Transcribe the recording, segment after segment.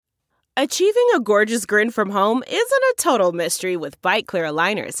Achieving a gorgeous grin from home isn't a total mystery with Byte Clear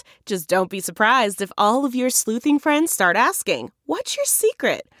aligners. Just don't be surprised if all of your sleuthing friends start asking, "What's your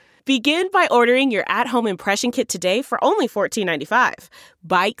secret?" Begin by ordering your at-home impression kit today for only $14.95.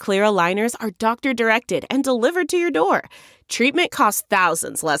 Byte Clear aligners are doctor-directed and delivered to your door. Treatment costs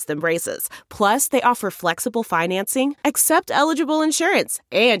thousands less than braces. Plus, they offer flexible financing, accept eligible insurance,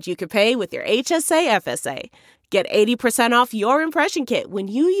 and you can pay with your HSA FSA. Get 80% off your impression kit when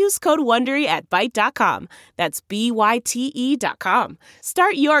you use code WONDERY at Byte.com. That's BYTE.com.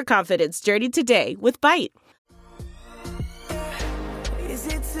 Start your confidence journey today with Byte. Is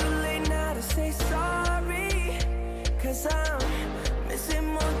it too late now to say sorry? 'Cause I'm missing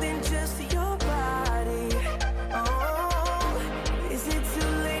more than just your body. Oh, is it too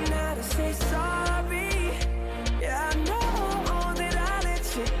late now to say sorry? Yeah, I know that I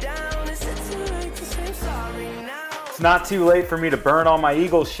let you down. Is it too late to say sorry now? It's not too late for me to burn all my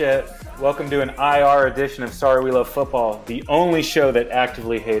Eagles shit. Welcome to an IR edition of Sorry We Love Football, the only show that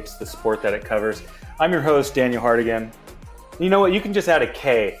actively hates the sport that it covers. I'm your host, Daniel Hardigan. You know what? You can just add a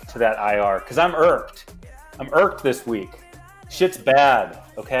K to that IR, because I'm irked. I'm irked this week. Shit's bad,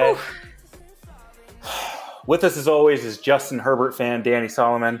 okay? With us, as always, is Justin Herbert fan Danny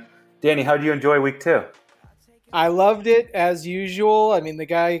Solomon. Danny, how'd you enjoy week 2? I loved it, as usual. I mean, the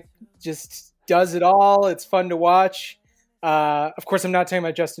guy just does it all. It's fun to watch. Of course, I'm not talking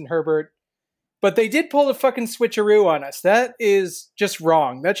about Justin Herbert. But they did pull a fucking switcheroo on us. That is just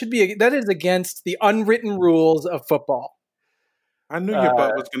wrong. That is against the unwritten rules of football. I knew your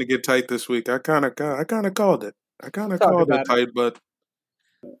butt was going to get tight this week. I kind of called it. I kind of called it tight, but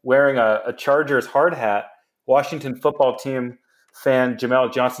wearing a Chargers hard hat, Washington football team fan Jamel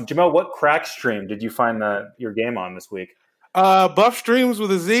Johnson. Jamel, what crack stream did you find your game on this week? Buff Streams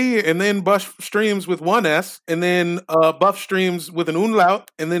with a Z, and then Buff Streams with one S, and then Buff Streams with an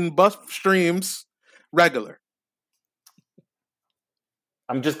umlaut, and then Buff Streams regular.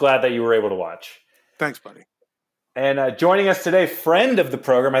 I'm just glad that you were able to watch. Thanks, buddy. And joining us today, friend of the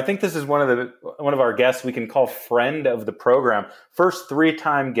program. I think this is one of our guests we can call friend of the program. First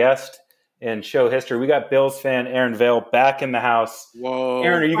 3-time guest in show history. We got Bills fan Aaron Vale back in the house. Whoa.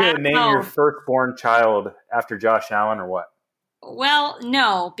 Aaron, are you going to name your firstborn child after Josh Allen or what? Well,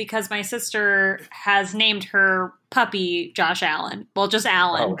 no, because my sister has named her puppy Josh Allen. Well, just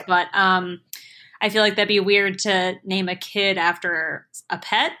Allen. Oh. But I feel like that'd be weird to name a kid after a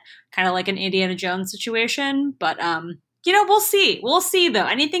pet. Kind of like an Indiana Jones situation. But, we'll see. We'll see, though.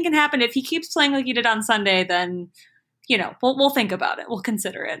 Anything can happen. If he keeps playing like he did on Sunday, then, we'll think about it. We'll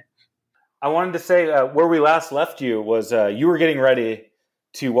consider it. I wanted to say where we last left you was you were getting ready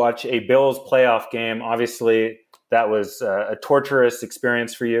to watch a Bills playoff game. Obviously, that was a torturous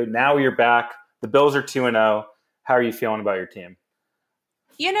experience for you. Now you're back. The Bills are 2-0. How are you feeling about your team?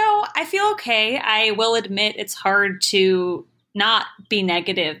 I feel okay. I will admit it's hard to not be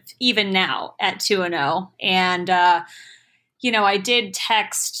negative even now at 2-0. And, I did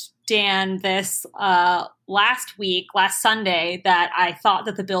text Dan this last Sunday, that I thought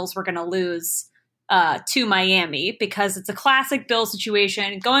that the Bills were going to lose to Miami because it's a classic Bills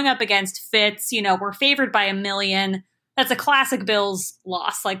situation going up against Fitz. We're favored by 1 million. That's a classic Bills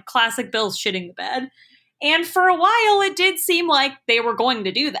loss, like classic Bills shitting the bed. And for a while, it did seem like they were going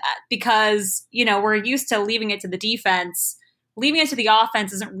to do that because, we're used to leaving it to the defense. Leaving it to the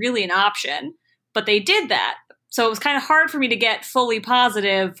offense isn't really an option, but they did that. So it was kind of hard for me to get fully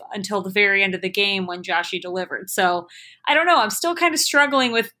positive until the very end of the game when Joshy delivered. So I don't know. I'm still kind of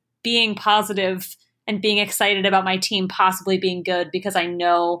struggling with being positive and being excited about my team possibly being good because I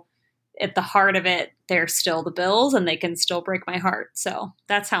know at the heart of it, they're still the Bills and they can still break my heart. So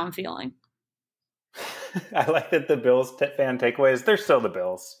that's how I'm feeling. I like that the Bills fan takeaways, they're still the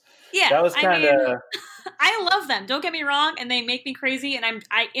Bills. Yeah, that was kind of. I love them. Don't get me wrong, and they make me crazy. And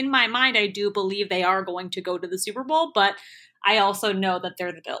I in my mind, I do believe they are going to go to the Super Bowl, but I also know that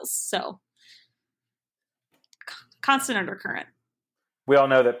they're the Bills. So constant undercurrent. We all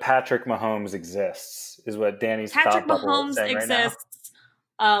know that Patrick Mahomes exists, is what Danny's Patrick thought bubble is Mahomes saying exists.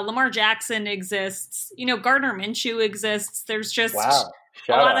 Right now. Lamar Jackson exists. Gardner Minshew exists. There's just a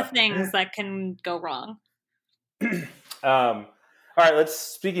lot of things that can go wrong. All right,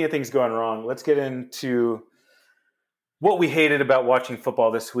 speaking of things going wrong, let's get into what we hated about watching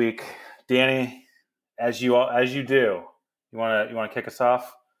football this week. Danny, as you do, you want to kick us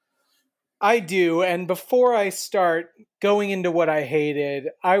off? I do, and before I start going into what I hated,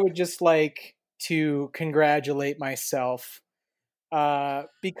 I would just like to congratulate myself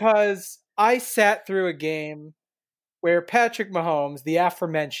because I sat through a game where Patrick Mahomes, the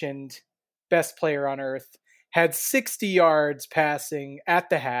aforementioned best player on earth, had 60 yards passing at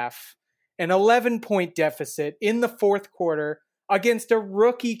the half an 11-point deficit in the fourth quarter against a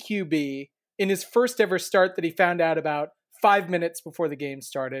rookie QB in his first ever start that he found out about 5 minutes before the game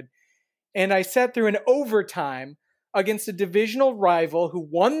started. And I sat through an overtime against a divisional rival who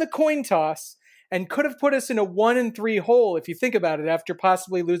won the coin toss and could have put us in a 1-3 hole, if you think about it, after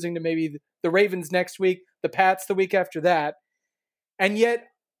possibly losing to maybe the Ravens next week, the Pats the week after that. And yet,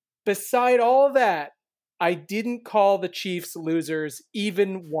 beside all that, I didn't call the Chiefs losers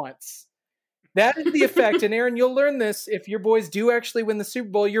even once. That is the effect. And Aaron, you'll learn this. If your boys do actually win the Super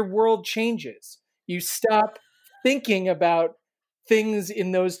Bowl, your world changes. You stop thinking about things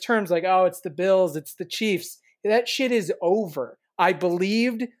in those terms like, oh, it's the Bills, it's the Chiefs. That shit is over. I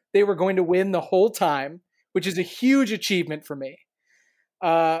believed they were going to win the whole time, which is a huge achievement for me.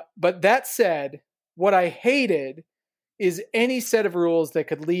 But that said, what I hated is any set of rules that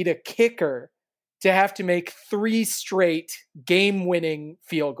could lead a kicker to have to make 3 straight game-winning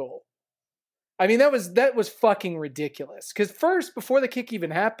field goal. I mean, that was fucking ridiculous. Because first, before the kick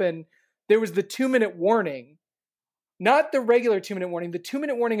even happened, there was the 2-minute warning. Not the regular 2-minute warning, the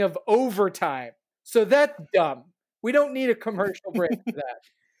 2-minute warning of overtime. So that's dumb. We don't need a commercial break for that.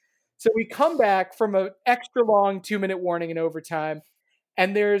 So we come back from an extra long 2-minute warning in overtime,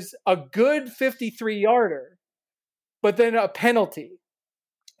 and there's a good 53-yarder, but then a penalty.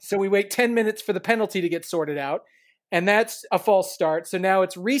 So we wait 10 minutes for the penalty to get sorted out, and that's a false start. So now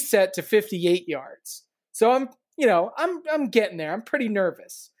it's reset to 58 yards. So I'm getting there. I'm pretty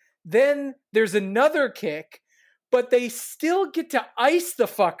nervous. Then there's another kick, but they still get to ice the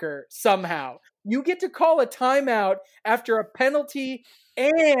fucker somehow. You get to call a timeout after a penalty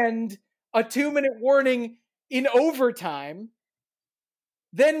and a 2-minute warning in overtime.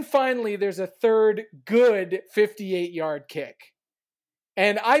 Then finally, there's a third good 58-yard kick.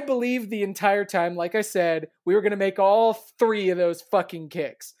 And I believed the entire time, like I said, we were going to make all 3 of those fucking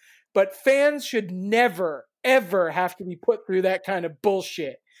kicks. But fans should never, ever have to be put through that kind of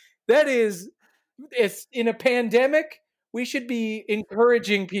bullshit. It's in a pandemic, we should be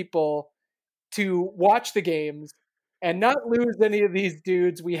encouraging people to watch the games and not lose any of these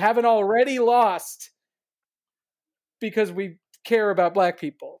dudes we haven't already lost because we care about black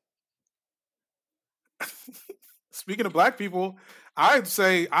people. Speaking of black people, I'd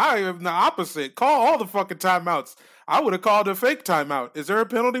say I am the opposite. Call all the fucking timeouts. I would have called a fake timeout. Is there a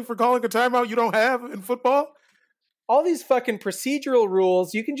penalty for calling a timeout you don't have in football? All these fucking procedural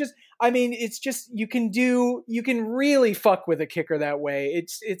rules, you can really fuck with a kicker that way.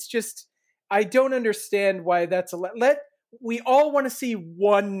 It's just, I don't understand why that's we all want to see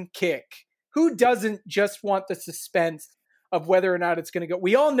one kick. Who doesn't just want the suspense of whether or not it's going to go?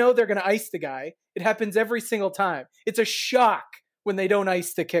 We all know they're going to ice the guy. It happens every single time. It's a shock when they don't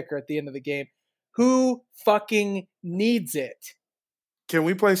ice the kicker at the end of the game. Who fucking needs it? Can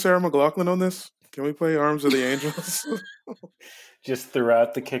we play Sarah McLachlan on this? Can we play Arms of the Angels? Just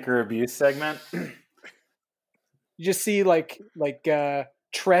throughout the kicker abuse segment. You just see like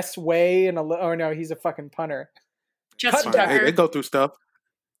Tress Way and oh no, he's a fucking punter. Justin Hey, Tucker. they go through stuff.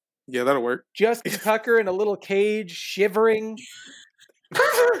 Yeah, that'll work. Justin Tucker in a little cage, shivering.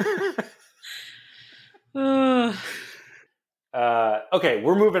 Okay,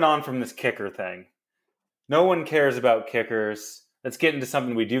 we're moving on from this kicker thing. No one cares about kickers. Let's get into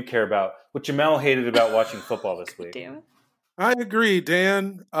something we do care about. What Jamel hated about watching football this week. Damn it. I agree,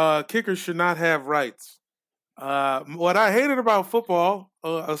 Dan. Kickers should not have rights. What I hated about football,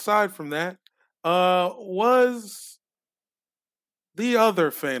 aside from that, was the other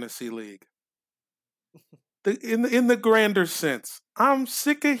fantasy league. In the grander sense, I'm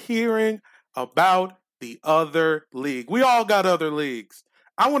sick of hearing about the other league. We all got other leagues.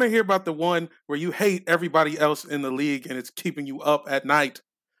 I want to hear about the one where you hate everybody else in the league and it's keeping you up at night.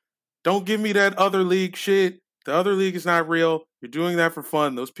 Don't give me that other league shit. The other league is not real. You're doing that for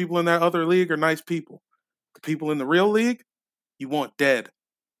fun. Those people in that other league are nice people. The people in the real league, you want dead.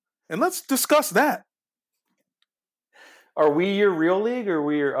 And let's discuss that. Are we your real league or are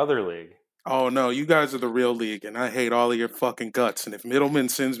we your other league? Oh, no, you guys are the real league, and I hate all of your fucking guts. And if Middleman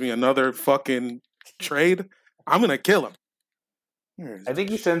sends me another fucking trade, I'm going to kill him. I think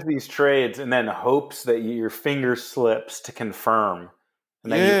he sends these trades and then hopes that your finger slips to confirm.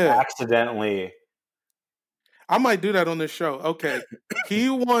 And then you accidentally... I might do that on this show. Okay. He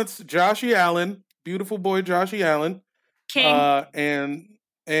wants Joshy Allen, beautiful boy Joshy Allen. King.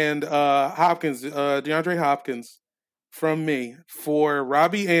 And Hopkins, DeAndre Hopkins from me for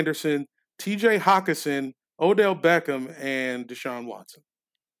Robbie Anderson, TJ Hawkinson, Odell Beckham, and Deshaun Watson.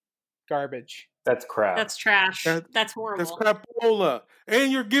 Garbage. That's crap. That's trash. That's horrible. That's crapola.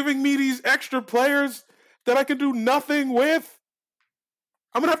 And you're giving me these extra players that I can do nothing with?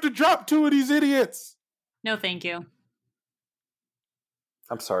 I'm gonna have to drop 2 of these idiots. No, thank you.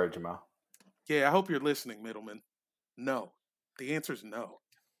 I'm sorry, Jamal. Yeah, I hope you're listening, Middleman. No. The answer is no.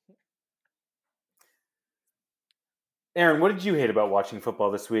 Aaron, what did you hate about watching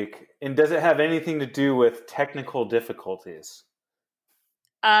football this week? And does it have anything to do with technical difficulties?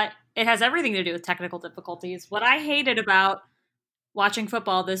 It has everything to do with technical difficulties. What I hated about watching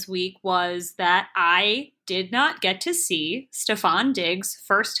football this week was that I did not get to see Stephon Diggs'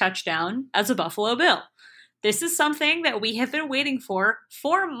 first touchdown as a Buffalo Bill. This is something that we have been waiting for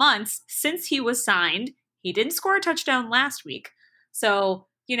months since he was signed. He didn't score a touchdown last week. So,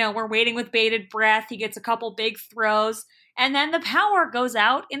 we're waiting with bated breath. He gets a couple big throws. And then the power goes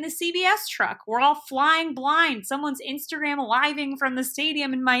out in the CBS truck. We're all flying blind. Someone's Instagram living from the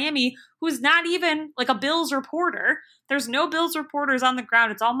stadium in Miami who's not even like a Bills reporter. There's no Bills reporters on the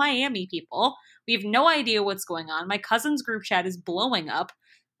ground. It's all Miami people. We have no idea what's going on. My cousin's group chat is blowing up.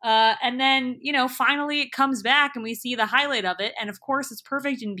 And then, finally it comes back and we see the highlight of it. And of course, it's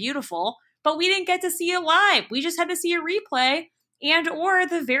perfect and beautiful. But we didn't get to see it live. We just had to see a replay and or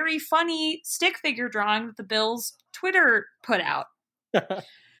the very funny stick figure drawing that the Bills Twitter put out.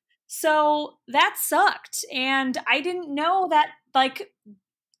 So that sucked. And I didn't know that,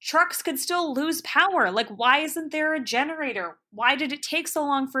 trucks could still lose power. Why isn't there a generator? Why did it take so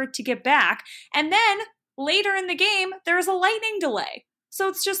long for it to get back? And then later in the game, there's a lightning delay. So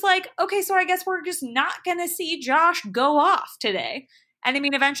it's just okay, so I guess we're just not going to see Josh go off today. And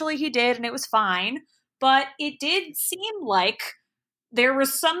eventually he did, and it was fine. But it did seem like there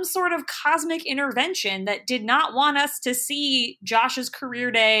was some sort of cosmic intervention that did not want us to see Josh's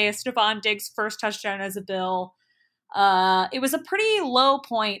career day, Stephon Diggs' first touchdown as a Bill. It was a pretty low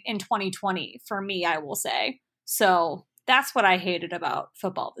point in 2020 for me, I will say. So that's what I hated about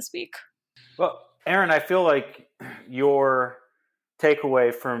football this week. Well, Aaron, I feel like your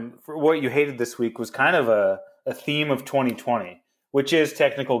takeaway for what you hated this week was kind of a theme of 2020, which is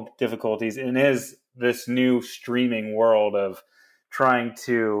technical difficulties and is this new streaming world of trying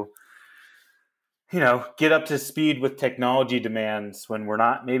to, get up to speed with technology demands when we're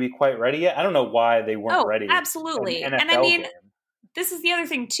not maybe quite ready yet. I don't know why they weren't ready. Absolutely. An And NFL game. This is the other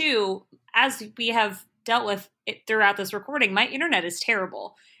thing too, as we have dealt with it throughout this recording, my internet is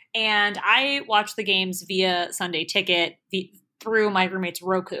terrible. And I watch the games via Sunday Ticket through my roommate's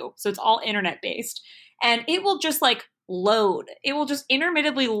Roku. So it's all internet based. And it will just load. It will just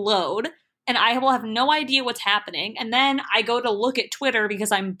intermittently load. And I will have no idea what's happening. And then I go to look at Twitter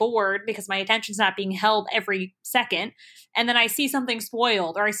because I'm bored because my attention's not being held every second. And then I see something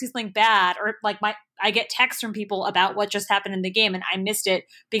spoiled or I see something bad or I get texts from people about what just happened in the game and I missed it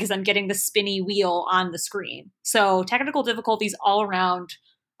because I'm getting the spinny wheel on the screen. So technical difficulties all around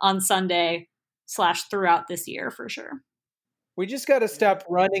on Sunday / throughout this year for sure. We just got to stop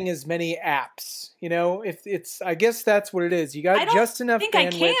running as many apps. If it's, I guess that's what it is. You got just enough bandwidth. I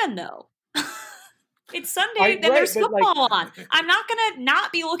think I can though. It's Sunday, then there's football on. I'm not going to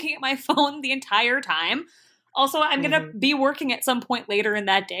not be looking at my phone the entire time. Also, I'm going to be working at some point later in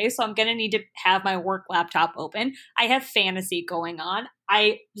that day, so I'm going to need to have my work laptop open. I have fantasy going on.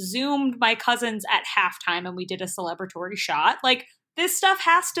 I Zoomed my cousins at halftime and we did a celebratory shot. This stuff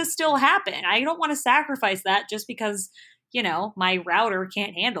has to still happen. I don't want to sacrifice that just because, my router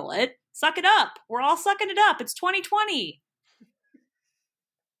can't handle it. Suck it up. We're all sucking it up. It's 2020.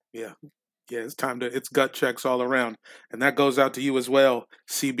 Yeah. Yeah, it's gut checks all around. And that goes out to you as well,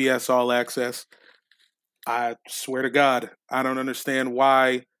 CBS All Access. I swear to God, I don't understand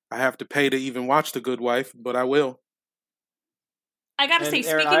why I have to pay to even watch The Good Wife, but I will. I got to say,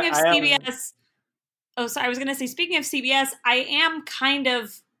 Aaron, speaking of CBS, I was going to say, speaking of CBS, I am kind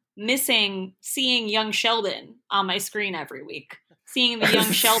of missing seeing Young Sheldon on my screen every week, seeing the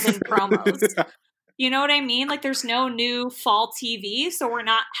Young Sheldon promos. You know what I mean? There's no new fall TV, so we're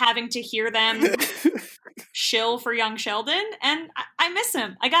not having to hear them shill for Young Sheldon. And I miss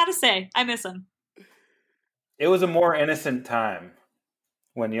him. I gotta say, I miss him. It was a more innocent time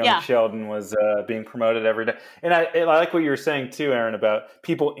when Young Sheldon was being promoted every day. And I like what you were saying too, Aaron, about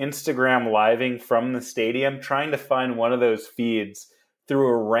people Instagram living from the stadium, trying to find one of those feeds through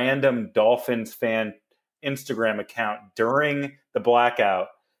a random Dolphins fan Instagram account during the blackout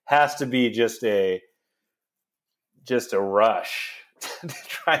has to be just a rush to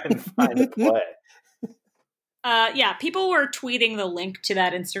try and find a play. People were tweeting the link to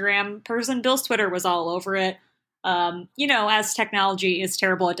that Instagram person. Bill's Twitter was all over it. As technology is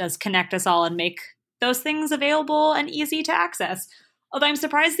terrible, it does connect us all and make those things available and easy to access. Although I'm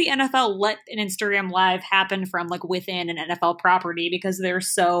surprised the NFL let an Instagram Live happen from within an NFL property because they're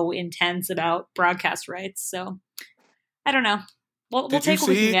so intense about broadcast rights. So I don't know. We'll Did you take what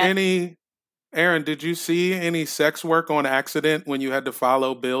we see can get. Aaron, did you see any sex work on accident when you had to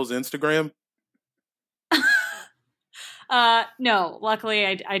follow Bill's Instagram? No, luckily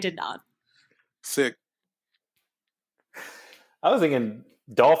I did not. Sick. I was thinking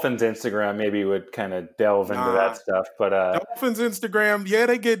Dolphins Instagram maybe would kind of delve into Nah. that stuff, but Dolphins Instagram, yeah,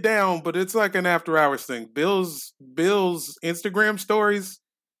 they get down, but it's like an after hours thing. Bill's Instagram stories,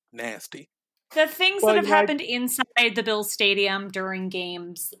 nasty. The things Well, that have yeah, happened inside the Bills stadium during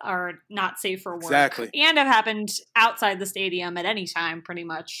games are not safe for work. Exactly. And have happened outside the stadium at any time, pretty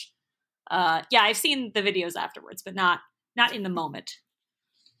much. Yeah, I've seen the videos afterwards, but not in the moment.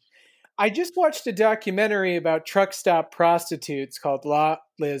 I just watched a documentary about truck stop prostitutes called Lot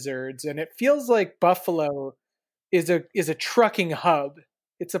Lizards, and it feels like Buffalo is a trucking hub.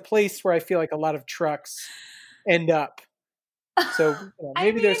 It's a place where I feel like a lot of trucks end up. So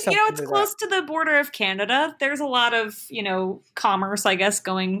maybe there's something it's to close to the border of Canada. There's a lot of, commerce, I guess,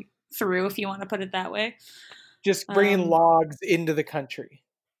 going through, if you want to put it that way. just bringing logs into the country.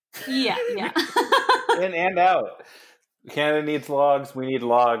 Yeah. in and out. Canada needs logs. We need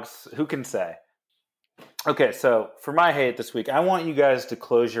logs. Who can say? Okay, so for my hate this week, I want you guys to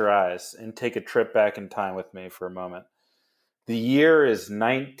close your eyes and take a trip back in time with me for a moment. The year is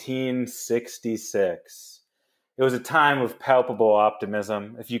 1966. It was a time of palpable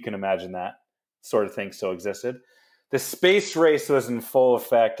optimism, if you can imagine that sort of thing still existed. The space race was in full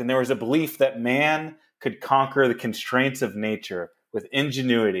effect, and there was a belief that man could conquer the constraints of nature with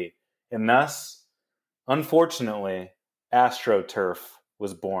ingenuity. And thus, unfortunately, AstroTurf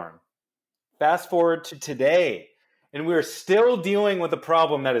was born. Fast forward to today, and we're still dealing with a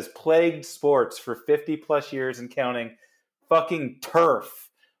problem that has plagued sports for 50 plus years and counting. Fucking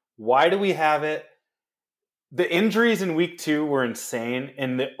turf. Why do we have it? The injuries in week 2 were insane,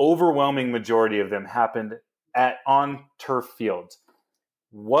 and the overwhelming majority of them happened on turf fields.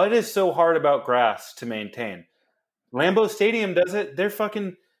 What is so hard about grass to maintain? Lambeau Stadium does it. They're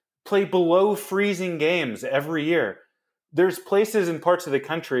fucking play below freezing games every year. There's places in parts of the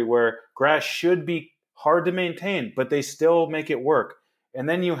country where grass should be hard to maintain, but they still make it work. And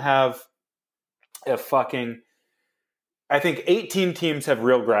then you have I think 18 teams have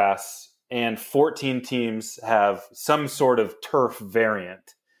real grass and 14 teams have some sort of turf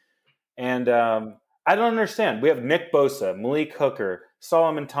variant. And I don't understand. We have Nick Bosa, Malik Hooker,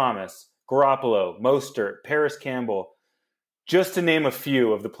 Solomon Thomas, Garoppolo, Mostert, Paris Campbell, just to name a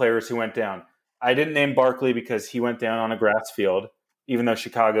few of the players who went down. I didn't name Barkley because he went down on a grass field, even though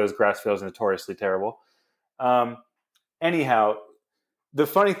Chicago's grass field is notoriously terrible. Anyhow,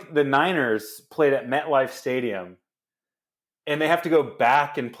 the Niners played at MetLife Stadium, and they have to go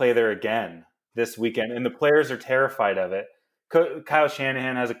back and play there again this weekend, and the players are terrified of it. Kyle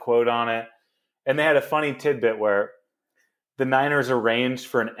Shanahan has a quote on it, and they had a funny tidbit where the Niners arranged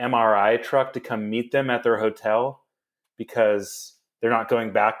for an MRI truck to come meet them at their hotel because they're not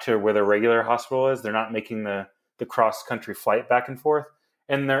going back to where their regular hospital is. They're not making the cross-country flight back and forth.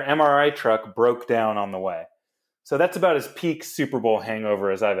 And their MRI truck broke down on the way. So that's about as peak Super Bowl hangover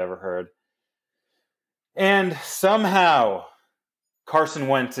as I've ever heard. And somehow Carson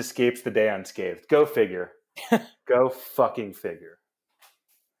Wentz escapes the day unscathed. Go figure. Go fucking figure.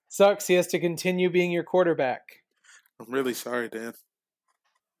 Sucks he has to continue being your quarterback. I'm really sorry, Dan.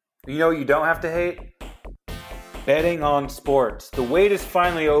 You know what you don't have to hate? Betting on sports. The wait is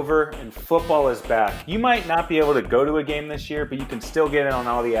finally over and football is back. You might not be able to go to a game this year, but you can still get in on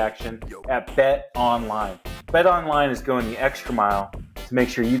all the action at Bet Online. Bet Online is going the extra mile to make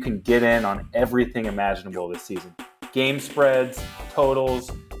sure you can get in on everything imaginable this season. Game spreads, totals,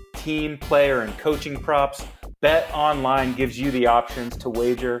 team, player, and coaching props. Bet Online gives you the options to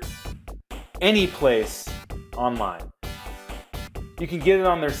wager any place online. You can get in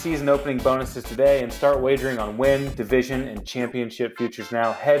on their season opening bonuses today and start wagering on win, division, and championship futures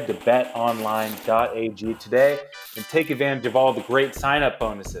now. Head to betonline.ag today and take advantage of all the great sign-up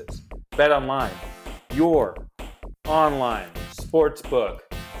bonuses. BetOnline, your online sportsbook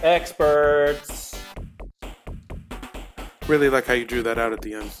experts. Really like how you drew that out at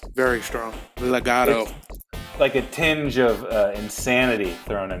the end. Very strong. Legato. It's like a tinge of insanity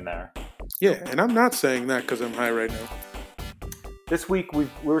thrown in there. Yeah, and I'm not saying that because I'm high right now. This week we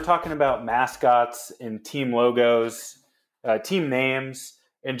were talking about mascots and team logos, team names,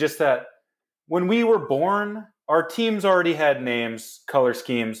 and just that when we were born, our teams already had names, color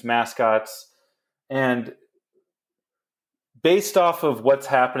schemes, mascots, and based off of what's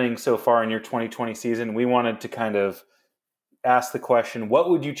happening so far in your 2020 season, we wanted to kind of ask the question, what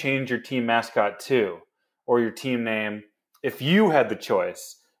would you change your team mascot to or your team name if you had the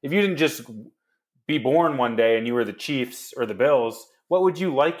choice? If you didn't just be born one day and you were the Chiefs or the Bills, what would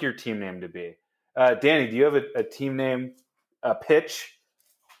you like your team name to be? Danny, do you have a team name, a pitch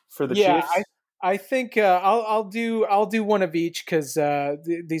for the Chiefs? I think I'll do one of each because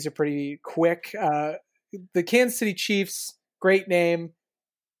these are pretty quick. The Kansas City Chiefs, great name.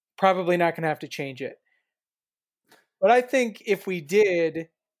 Probably not going to have to change it. But I think if we did,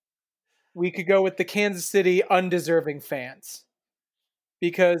 we could go with the Kansas City Undeserving Fans.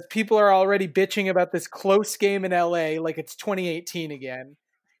 Because people are already bitching about this close game in LA like it's 2018 again.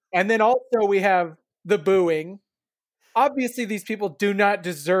 And then also we have the booing. Obviously, these people do not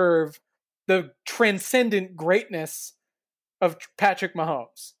deserve the transcendent greatness of Patrick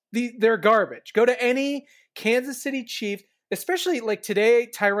Mahomes. They're garbage. Go to any Kansas City Chief, especially like today,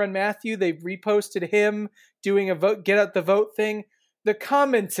 Tyrann Mathieu, they reposted him doing a vote, get out the vote thing. The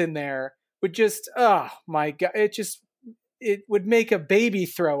comments in there would just, oh my God, it would make a baby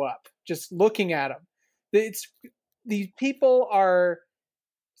throw up just looking at them. These people are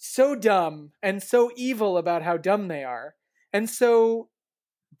so dumb and so evil about how dumb they are, and so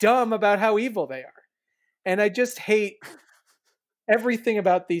dumb about how evil they are. And I just hate everything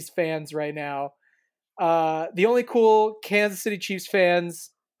about these fans right now. The only cool Kansas City Chiefs fans,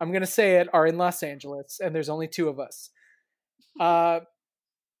 I'm going to say it, are in Los Angeles, and there's only 2 of us.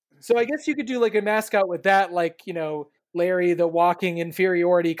 So I guess you could do like a mascot with that, like, you know, Larry, the walking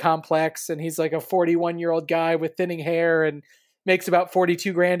inferiority complex, and he's like a 41-year-old guy with thinning hair and makes about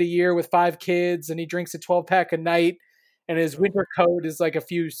 $42,000 a year with 5 kids, and he drinks a 12-pack a night, and his winter coat is like a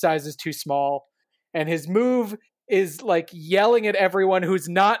few sizes too small, and his move is like yelling at everyone who's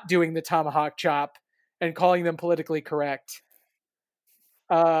not doing the tomahawk chop and calling them politically correct.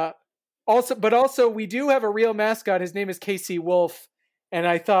 Also, we do have a real mascot. His name is KC Wolf, and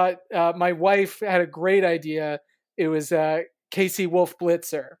I thought my wife had a great idea. It was KC Wolf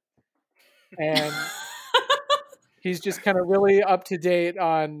Blitzer, and he's just kind of really up to date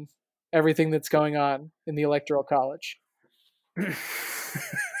on everything that's going on in the Electoral College.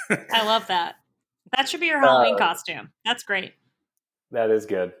 I love that. That should be your Halloween costume. That's great. That is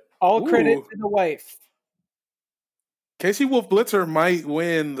good. All credit to the wife. KC Wolf Blitzer might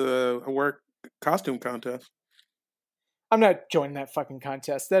win the work costume contest. I'm not joining that fucking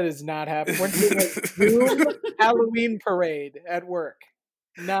contest. That is not happening. We're doing a Zoom Halloween parade at work.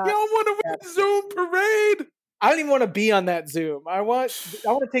 Not Y'all want to win Zoom parade? I don't even want to be on that Zoom. I want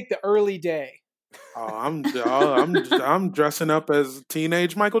to take the early day. I'm dressing up as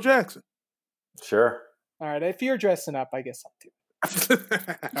teenage Michael Jackson. Sure. All right. If you're dressing up, I guess I'll do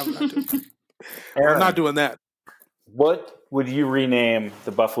it. I'm not doing that. What would you rename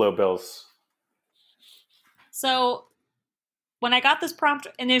the Buffalo Bills? So when I got this prompt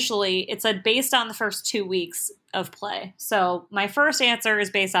initially, it said based on the first 2 weeks of play. So my first answer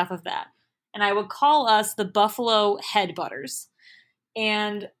is based off of that. And I would call us the Buffalo Headbutters.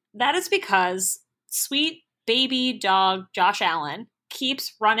 And that is because sweet baby dog Josh Allen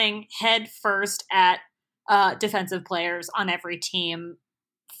keeps running head first at defensive players on every team,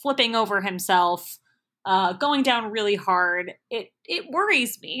 flipping over himself, going down really hard. It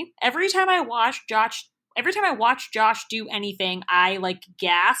worries me. Every time I watch Josh do anything, I like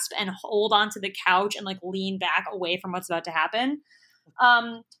gasp and hold onto the couch and like lean back away from what's about to happen.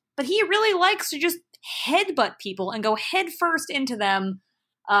 But he really likes to just headbutt people and go head first into them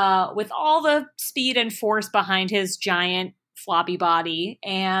with all the speed and force behind his giant floppy body.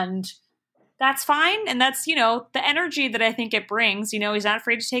 And that's fine. And that's, you know, the energy that I think it brings. You know, he's not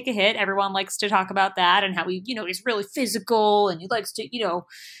afraid to take a hit. Everyone likes to talk about that and how he, you know, he's really physical and he likes to, you know,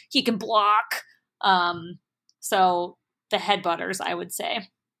 he can block. So the Headbutters, I would say.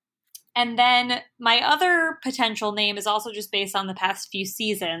 And then my other potential name is also just based on the past few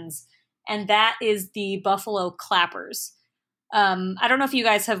seasons, and that is the Buffalo Clappers. I don't know if you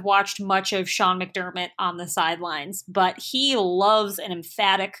guys have watched much of Sean McDermott on the sidelines, but he loves an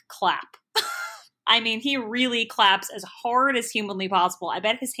emphatic clap. I mean, he really claps as hard as humanly possible. I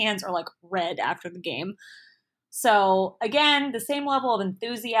bet his hands are like red after the game. So again, the same level of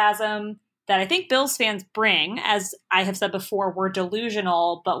enthusiasm that I think Bills fans bring. As I have said before, we're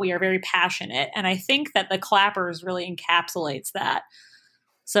delusional, but we are very passionate. And I think that the Clappers really encapsulates that.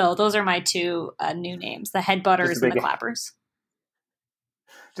 So those are my 2 new names, the Headbutters and the Clappers.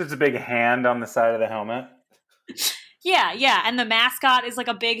 Just a big hand on the side of the helmet. Yeah. And the mascot is like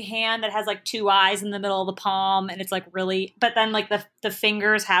a big hand that has like 2 eyes in the middle of the palm. And it's like really, but then like the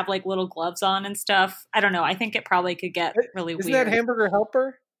fingers have like little gloves on and stuff. I don't know. I think it probably could get really Isn't weird. that Hamburger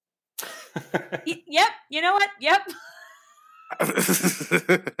Helper? Yep. You know what? Yep.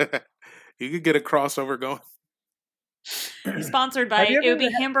 You could get a crossover going. Sponsored by, it would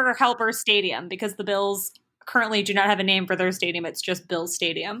be Hamburger Helper Stadium because the Bills currently do not have a name for their stadium. It's just Bills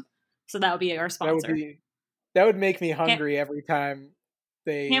Stadium. So that would be our sponsor. That would make me hungry every time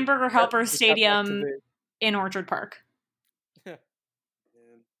they Hamburger Helper come up to Stadium the- in Orchard Park.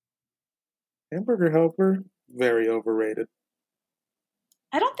 Hamburger Helper, very overrated.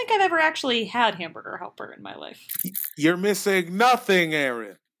 I don't think I've ever actually had Hamburger Helper in my life. You're missing nothing,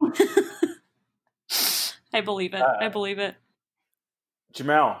 Aaron. I believe it. I believe it.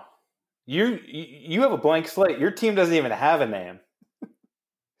 Jamel, you have a blank slate. Your team doesn't even have a name.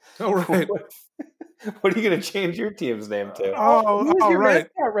 All right. What are you going to change your team's name to? Who's all your right.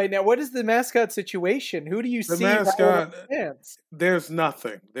 mascot right now? What is the mascot situation? Who do you The see? mascot- Fans? There's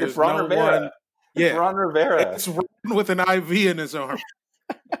nothing. There's It's Ron no Rivera. one. Yeah, Ron Rivera. it's Ron with an IV in his arm.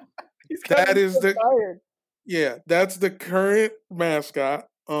 He's That gotta be is so the- tired. Yeah, that's the current mascot.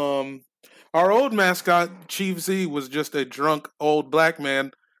 Our old mascot, Chief Z, was just a drunk old black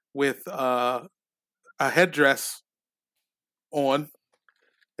man with a headdress on,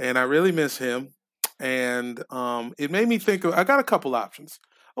 and I really miss him. And it made me think of, I got a couple options: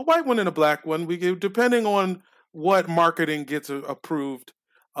 a white one and a black one. We give, depending on what marketing gets approved.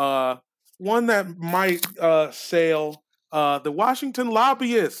 One that might sail, the Washington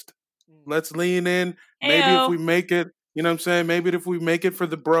Lobbyist. Let's lean in. Maybe Ayo. if we make it, you know what I'm saying? Maybe if we make it for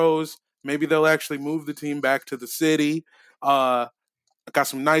the bros, maybe they'll actually move the team back to the city. I got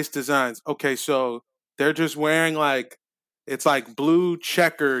some nice designs. Okay, so they're just wearing like, it's like blue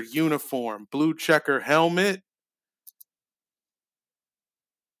checkered uniform, blue checker helmet,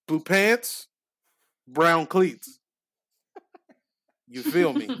 blue pants, brown cleats. You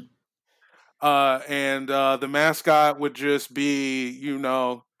feel me? And the mascot would just be, you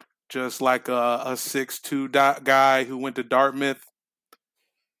know, just like a 6'2" guy who went to Dartmouth.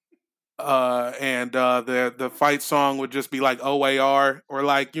 And the fight song would just be like OAR or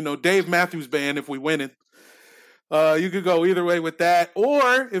like, you know, Dave Matthews Band if we win it. You could go either way with that,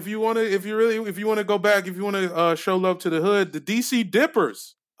 or if you want to go back, if you want to show love to the hood, the DC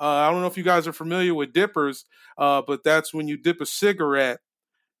Dippers. I don't know if you guys are familiar with dippers, but that's when you dip a cigarette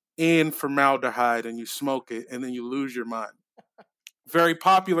in formaldehyde and you smoke it, and then you lose your mind. Very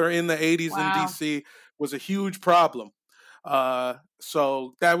popular in the 80s Wow. in DC, was a huge problem.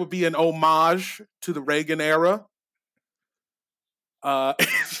 So that would be an homage to the Reagan era.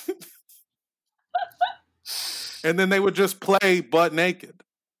 And then they would just play butt naked.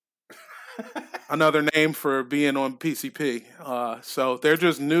 Another name for being on PCP. So they're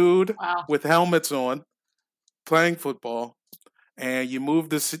just nude Wow. with helmets on, playing football, and you move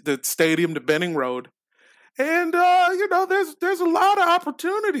the stadium to Benning Road. And you know, there's a lot of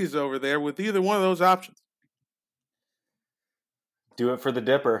opportunities over there with either one of those options. Do it for the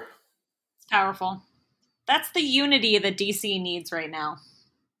Dipper. It's powerful. That's the unity that DC needs right now.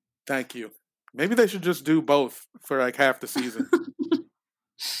 Thank you. Maybe they should just do both for like half the season.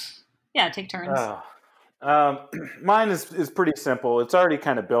 Yeah, take turns. Mine is pretty simple. It's already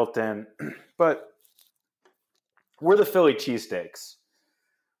kind of built in, but we're the Philly cheesesteaks.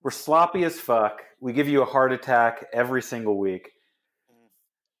 We're sloppy as fuck. We give you a heart attack every single week.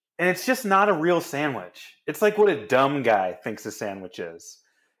 And it's just not a real sandwich. It's like what a dumb guy thinks a sandwich is.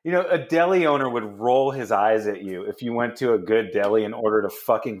 You know, a deli owner would roll his eyes at you if you went to a good deli and ordered a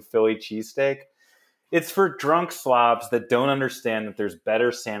fucking Philly cheesesteak. It's for drunk slobs that don't understand that there's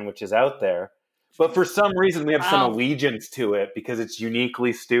better sandwiches out there. But for some reason, we have some Wow. allegiance to it because it's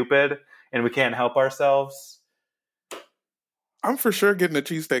uniquely stupid and we can't help ourselves. I'm for sure getting a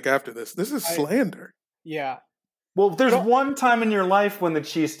cheesesteak after this. This is slander. Yeah. Well, there's one time in your life when the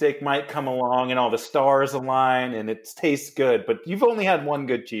cheesesteak might come along and all the stars align and it tastes good, but you've only had one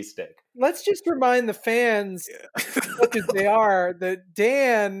good cheesesteak. Let's just remind the fans, such as they are, that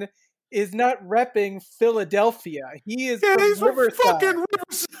Dan is not repping Philadelphia. He is Yeah, from he's from Riverside. fucking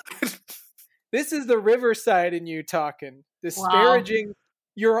Riverside. This is the Riverside in you talking, disparaging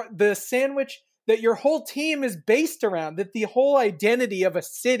the sandwich that your whole team is based around, that the whole identity of a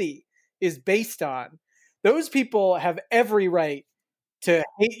city is based on. Those people have every right to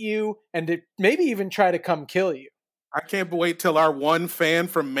hate you and to maybe even try to come kill you. I can't wait till our one fan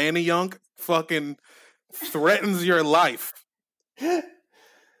from Manayunk fucking threatens your life.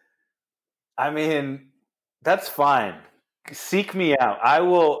 I mean, that's fine. Seek me out. I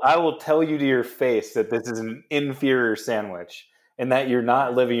will tell you to your face that this is an inferior sandwich and that you're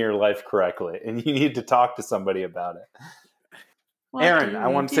not living your life correctly and you need to talk to somebody about it. What Aaron, do I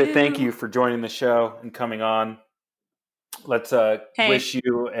want to we say thank do? you for joining the show and coming on. Let's Hey. wish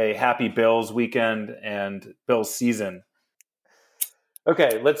you a happy Bills weekend and Bills season.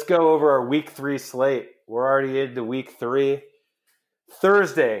 Okay, let's go over our week 3 slate. We're already into week 3.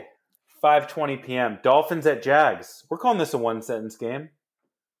 Thursday, 5:20 p.m. Dolphins at Jags. We're calling this a one-sentence game.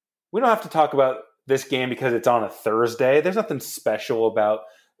 We don't have to talk about this game because it's on a Thursday. There's nothing special about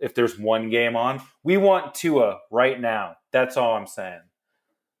if there's one game on. We want Tua right now. That's all I'm saying.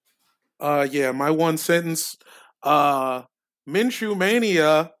 Yeah, my one sentence. Minshew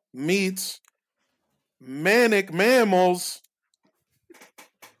Mania meets manic mammals,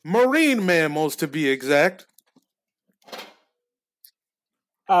 marine mammals to be exact.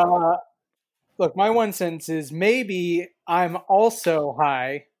 Look, my one sentence is maybe I'm also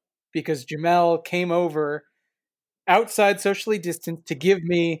high because Jamel came over outside socially distanced to give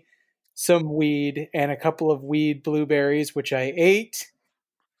me some weed and a couple of weed blueberries, which I ate.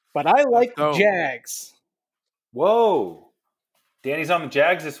 But I like the go. Jags. Whoa. Danny's on the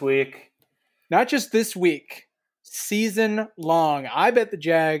Jags this week. Not just this week, season long. I bet the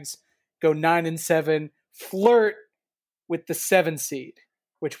Jags go 9-7, flirt with the 7 seed,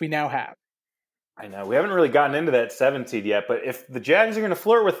 which we now have. I know. We haven't really gotten into that 7 seed yet, but if the Jags are going to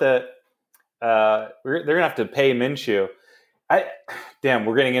flirt with it, they're going to have to pay Minshew. Damn,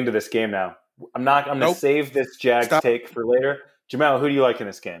 we're getting into this game now. I'm going to save this Jags take for later. Jamel, who do you like in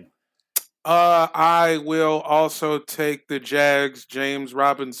this game? I will also take the Jags, James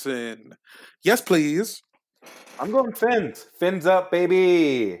Robinson. Yes, please. I'm going Fins. Fins up,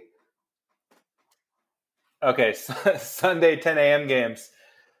 baby. Okay, Sunday 10 a.m. games.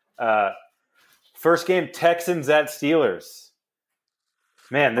 First game, Texans at Steelers.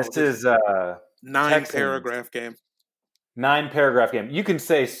 Man, this is 9-paragraph game. 9-paragraph game. You can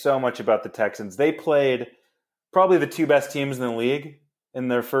say so much about the Texans. They played probably the 2 best teams in the league in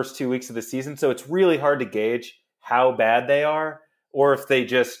their first 2 weeks of the season, so it's really hard to gauge how bad they are or if they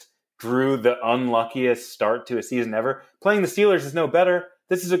just drew the unluckiest start to a season ever. Playing the Steelers is no better.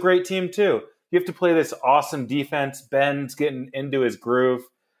 This is a great team too. You have to play this awesome defense. Ben's getting into his groove.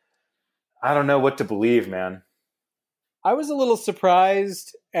 I don't know what to believe, man. I was a little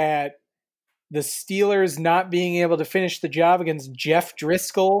surprised at the Steelers not being able to finish the job against Jeff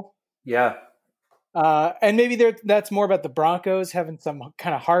Driscoll. Yeah. And maybe that's more about the Broncos having some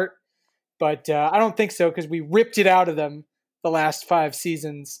kind of heart. But I don't think so because we ripped it out of them the last 5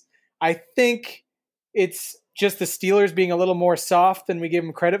 seasons. I think it's just the Steelers being a little more soft than we give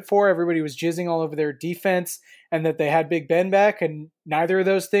them credit for. Everybody was jizzing all over their defense and that they had Big Ben back, and neither of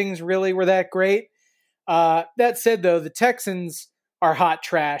those things really were that great. That said, though, the Texans are hot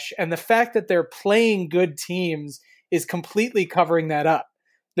trash, and the fact that they're playing good teams is completely covering that up.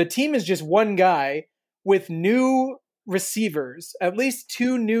 The team is just one guy with new receivers, at least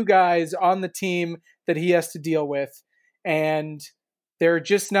 2 new guys on the team that he has to deal with, and they're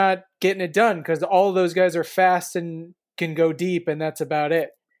just not getting it done because all of those guys are fast and can go deep, and that's about it.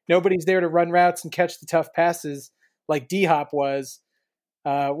 Nobody's there to run routes and catch the tough passes like D-Hop was.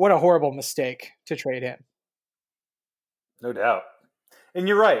 What a horrible mistake to trade him. No doubt. And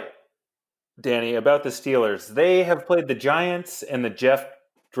you're right, Danny, about the Steelers. They have played the Giants and the Jeff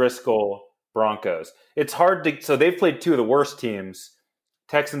Driscoll Broncos. It's hard to... So they've played 2 of the worst teams.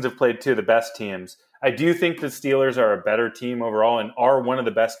 Texans have played 2 of the best teams. I do think the Steelers are a better team overall and are one of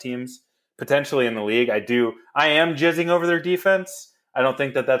the best teams potentially in the league. I am jizzing over their defense. I don't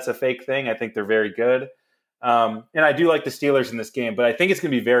think that that's a fake thing. I think they're very good. And I do like the Steelers in this game, but I think it's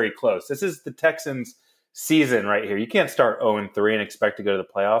going to be very close. This is the Texans' season right here. You can't start 0-3 and expect to go to the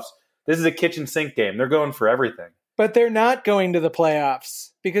playoffs. This is a kitchen sink game. They're going for everything. But they're not going to the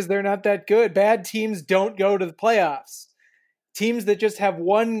playoffs because they're not that good. Bad teams don't go to the playoffs. Teams that just have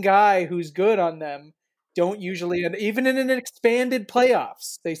one guy who's good on them don't usually, and even in an expanded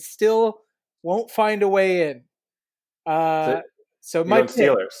playoffs, they still won't find a way in. So my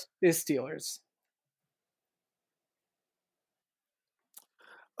pick is Steelers.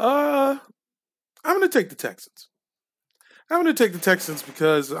 I'm going to take the Texans. I'm going to take the Texans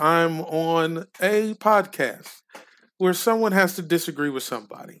because I'm on a podcast where someone has to disagree with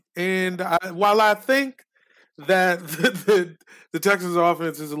somebody. And while I think that the Texans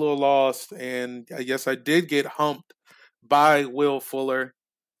offense is a little lost, and yes, I did get humped by Will Fuller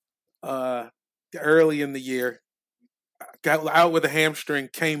early in the year. Got out with a hamstring,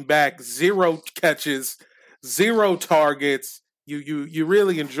 came back, 0 catches, 0 targets. You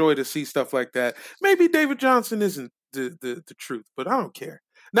really enjoy to see stuff like that. Maybe David Johnson isn't the truth, but I don't care.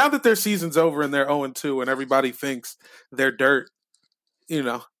 Now that their season's over and they're 0-2 and everybody thinks they're dirt,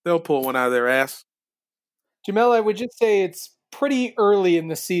 they'll pull one out of their ass. Jamel, I would just say it's pretty early in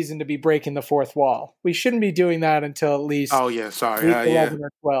the season to be breaking the fourth wall. We shouldn't be doing that until at least week 11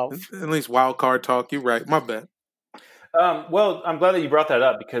 or 12. At least wild card talk. You're right. My bad. Well, I'm glad that you brought that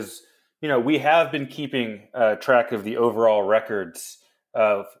up because, we have been keeping track of the overall records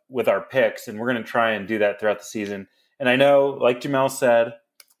with our picks, and we're going to try and do that throughout the season. And I know, like Jamel said,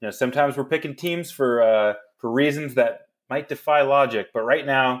 sometimes we're picking teams for reasons that might defy logic. But right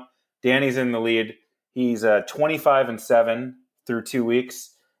now, Danny's in the lead. He's 25-7 through 2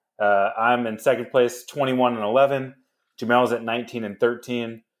 weeks. I'm in second place, 21-11. Jamel's at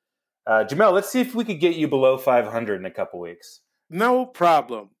 19-13. Jamel, let's see if we could get you below 500 in a couple weeks. No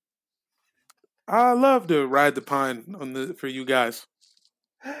problem. I love to ride the pine for you guys.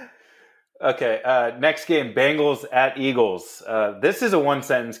 Okay, next game, Bengals at Eagles. This is a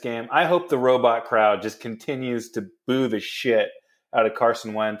one-sentence game. I hope the robot crowd just continues to boo the shit out of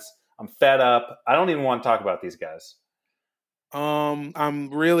Carson Wentz. I'm fed up. I don't even want to talk about these guys. I'm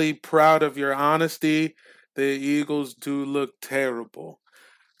really proud of your honesty. The Eagles do look terrible.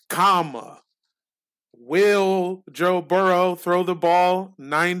 Will Joe Burrow throw the ball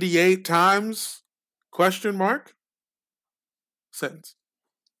 98 times? Question mark? Sentence.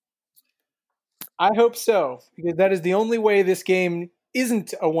 I hope so, because that is the only way this game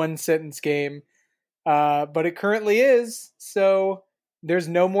isn't a one-sentence game. But it currently is, so there's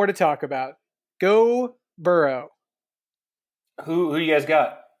no more to talk about. Go Burrow. Who you guys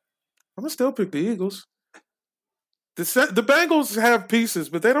got? I'm going to still pick the Eagles. The Bengals have pieces,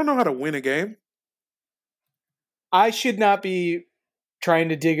 but they don't know how to win a game. I should not be trying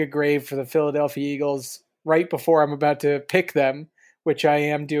to dig a grave for the Philadelphia Eagles right before I'm about to pick them, which I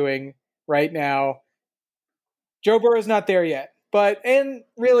am doing right now. Joe Burrow's not there yet, and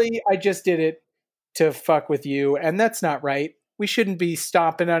really, I just did it to fuck with you, and that's not right. We shouldn't be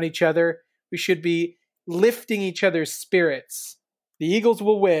stomping on each other. We should be lifting each other's spirits. The Eagles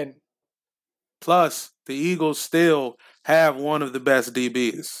will win. Plus, the Eagles still have one of the best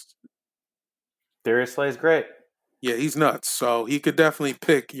DBs. Darius Slay's great. Yeah, he's nuts, so he could definitely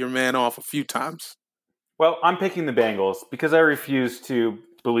pick your man off a few times. Well, I'm picking the Bengals because I refuse to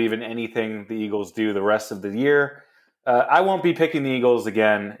believe in anything the Eagles do the rest of the year. I won't be picking the Eagles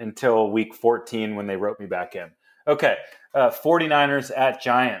again until week 14 when they rope me back in. Okay, 49ers at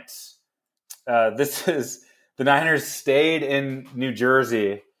Giants. The Niners stayed in New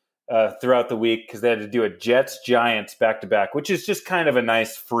Jersey throughout the week because they had to do a Jets-Giants back-to-back, which is just kind of a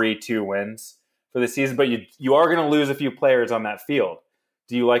nice free 2 wins for the season. But you are going to lose a few players on that field.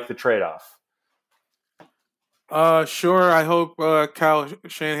 Do you like the trade-off? Sure. I hope Kyle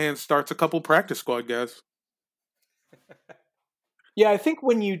Shanahan starts a couple practice squad guys. Yeah, I think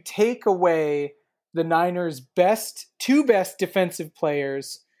when you take away the Niners' two best defensive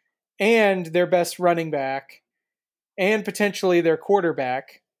players and their best running back and potentially their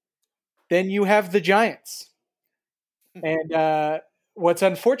quarterback, then you have the Giants. And what's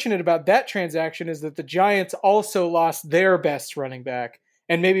unfortunate about that transaction is that the Giants also lost their best running back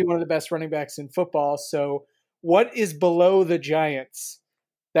and maybe one of the best running backs in football. So what is below the Giants?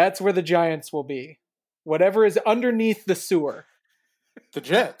 That's where the Giants will be. Whatever is underneath the sewer. The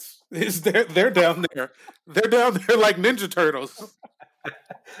Jets. They're down there. They're down there like Ninja Turtles.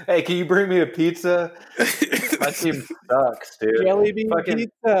 Hey, can you bring me a pizza? My team sucks, dude. Jelly bean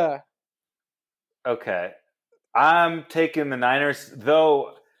pizza. Okay. I'm taking the Niners,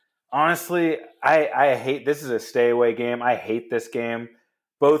 though, honestly, I hate – this is a stay-away game. I hate this game.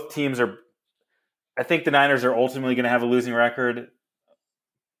 Both teams are – I think the Niners are ultimately going to have a losing record,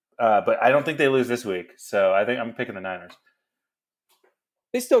 but I don't think they lose this week. So I think I'm picking the Niners.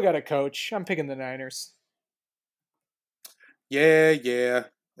 They still got a coach. I'm picking the Niners. Yeah.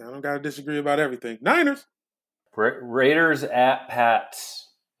 I don't got to disagree about everything. Niners. Raiders at Pats.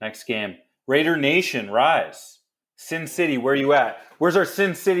 Next game. Raider Nation, rise. Sin City, where you at? Where's our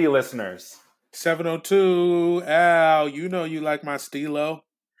Sin City listeners? 702. Al, you know you like my Stilo.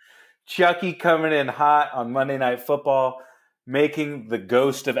 Chucky coming in hot on Monday Night Football, making the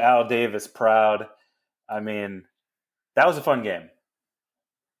ghost of Al Davis proud. I mean, that was a fun game.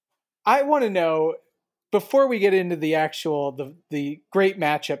 I want to know, before we get into the actual, the great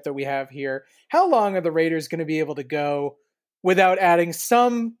matchup that we have here, how long are the Raiders going to be able to go without adding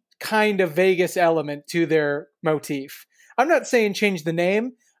some kind of Vegas element to their motif? I'm not saying change the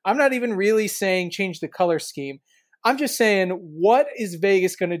name. I'm not even really saying change the color scheme. I'm just saying, what is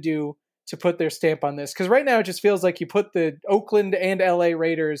Vegas going to do to put their stamp on this? Because right now it just feels like you put the Oakland and LA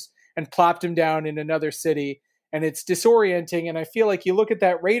Raiders and plopped them down in another city, and it's disorienting. And I feel like you look at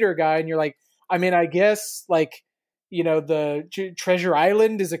that Raider guy and you're like, I mean, I guess like, you know, the Treasure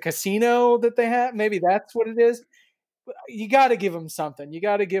Island is a casino that they have. Maybe that's what it is. You got to give him something. You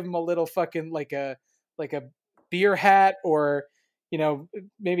got to give him a little fucking like a beer hat, or, you know,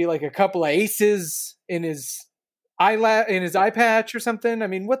 maybe like a couple of aces in his eye patch or something. I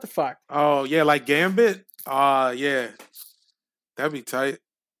mean, what the fuck? Oh, yeah, like Gambit? Yeah. That'd be tight.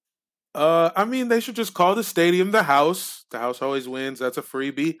 I mean, they should just call the stadium the house. The house always wins. That's a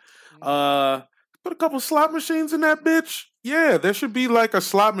freebie. Put a couple slot machines in that bitch. Yeah, there should be like a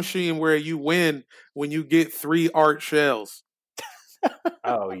slot machine where you win when you get 3 art shells.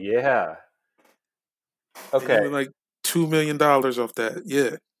 Oh, yeah. And Okay. you win like $2 million off that.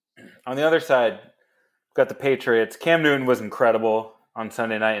 Yeah. On the other side, we've got the Patriots. Cam Newton was incredible on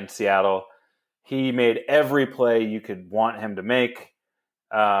Sunday night in Seattle. He made every play you could want him to make,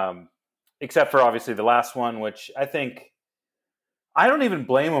 except for obviously the last one, which I don't even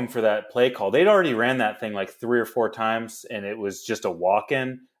blame him for that play call. They'd already ran that thing like 3 or 4 times, and it was just a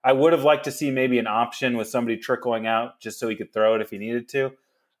walk-in. I would have liked to see maybe an option with somebody trickling out just so he could throw it if he needed to.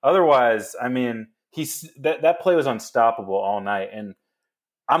 Otherwise, I mean, that play was unstoppable all night, and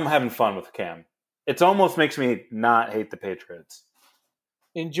I'm having fun with Cam. It almost makes me not hate the Patriots.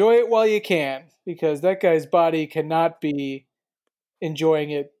 Enjoy it while you can, because that guy's body cannot be enjoying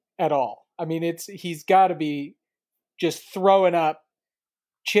it at all. I mean, he's got to be just throwing up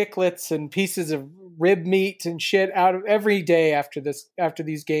chiclets and pieces of rib meat and shit out of every day after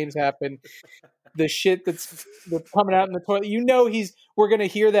these games happen. The shit that's coming out in the toilet. You know, we're going to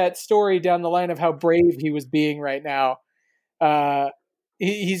hear that story down the line of how brave he was being right now.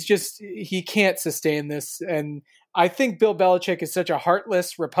 He can't sustain this. And I think Bill Belichick is such a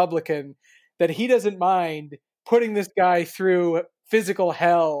heartless Republican that he doesn't mind putting this guy through physical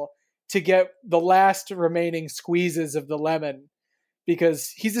hell to get the last remaining squeezes of the lemon, because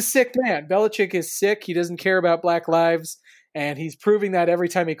he's a sick man. Belichick is sick. He doesn't care about black lives, and he's proving that every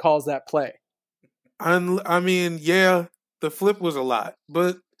time he calls that play. I mean, yeah, the flip was a lot,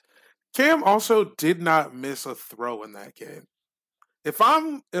 but Cam also did not miss a throw in that game. If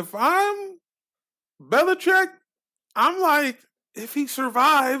I'm Belichick, I'm like, if he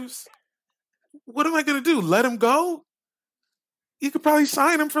survives, what am I going to do? Let him go? You could probably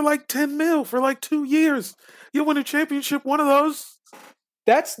sign him for like $10 million for like 2 years. You'll win a championship, one of those.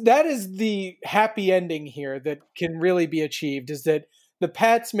 That is the happy ending here that can really be achieved, is that the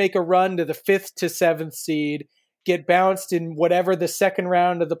Pats make a run to the 5th to 7th seed, get bounced in whatever the second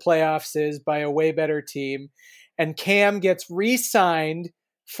round of the playoffs is by a way better team, and Cam gets re-signed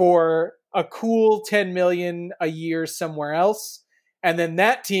for a cool $10 million a year somewhere else, and then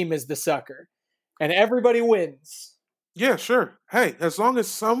that team is the sucker, and everybody wins. Yeah, sure. Hey, as long as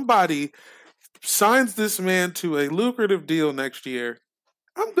somebody signs this man to a lucrative deal next year,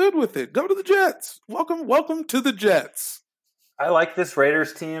 I'm good with it. Go to the Jets. Welcome to the Jets. I like this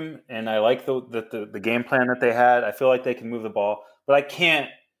Raiders team, and I like the game plan that they had. I feel like they can move the ball, but I can't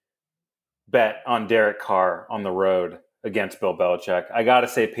bet on Derek Carr on the road against Bill Belichick. I got to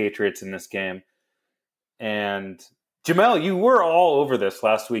say Patriots in this game. And Jamel, you were all over this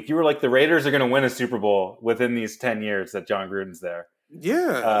last week. You were like, the Raiders are going to win a Super Bowl within these 10 years that John Gruden's there.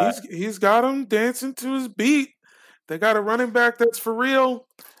 Yeah, he's got them dancing to his beat. They got a running back that's for real.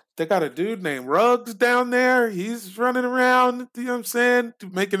 They got a dude named Ruggs down there. He's running around, you know what I'm saying,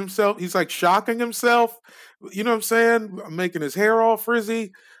 making himself, he's like shocking himself, you know what I'm saying, making his hair all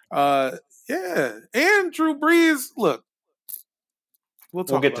frizzy. Yeah, and Drew Brees, look, we'll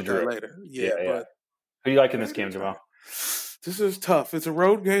get to Drew later. Yeah. But who do you like in this game, Jamal? This is tough. It's a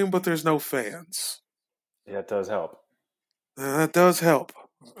road game, but there's no fans. Yeah, it does help. That does help.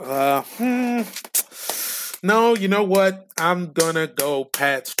 No, you know what? I'm gonna go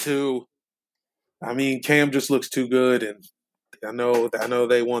Pats too. I mean, Cam just looks too good, and I know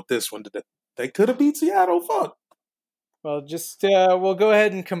they want this one today. They could have beat Seattle. Fuck. Well, just we'll go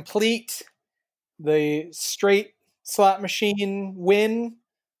ahead and complete the straight slot machine win.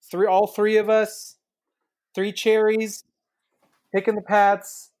 All three of us, 3 cherries, picking the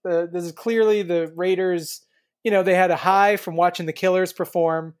Pats. This is clearly the Raiders. You know, they had a high from watching the Killers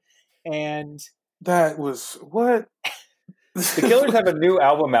perform, and that was what? The Killers have a new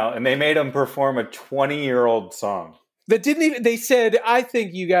album out, and they made them perform a 20-year-old song. That didn't even, they said, I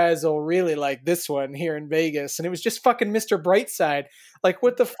think you guys will really like this one here in Vegas. And it was just fucking Mr. Brightside. Like,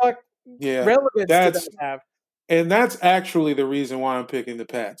 what the fuck relevance did that have? And that's actually the reason why I'm picking the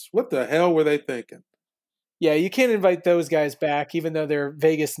Pats. What the hell were they thinking? Yeah, you can't invite those guys back, even though they're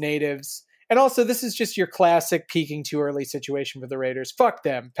Vegas natives. And also, this is just your classic peaking too early situation for the Raiders. Fuck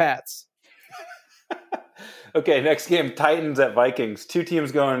them, Pats. Okay, next game, Titans at Vikings. 2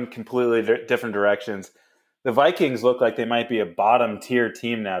 teams going completely different directions. The Vikings look like they might be a bottom-tier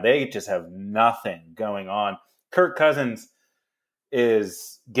team now. They just have nothing going on. Kirk Cousins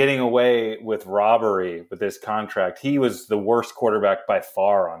is getting away with robbery with this contract. He was the worst quarterback by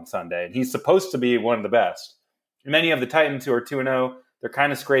far on Sunday, and he's supposed to be one of the best. Many of the Titans who are 2-0, they're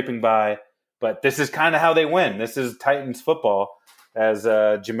kind of scraping by, but this is kind of how they win. This is Titans football. as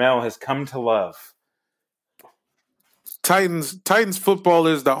Jamel has come to love. Titans football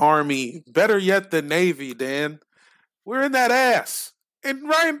is the Army. Better yet, the Navy, Dan. We're in that ass. And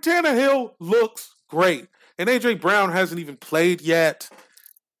Ryan Tannehill looks great. And A.J. Brown hasn't even played yet.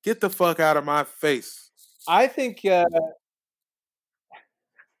 Get the fuck out of my face. I think I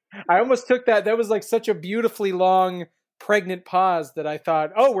almost took that. That was like such a beautifully long, pregnant pause that I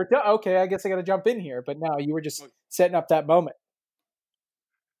thought, oh, we're done. Okay, I guess I got to jump in here. But no, you were just setting up that moment.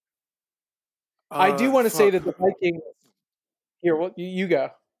 I do want to say that the Vikings. Here, well, you go.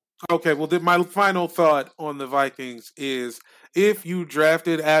 Okay, well, my final thought on the Vikings is if you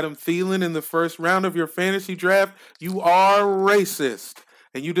drafted Adam Thielen in the first round of your fantasy draft, you are racist,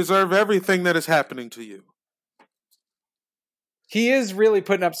 and you deserve everything that is happening to you. He is really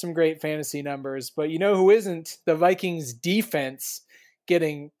putting up some great fantasy numbers, but you know who isn't? The Vikings defense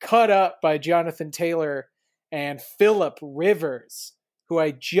getting cut up by Jonathan Taylor and Phillip Rivers, who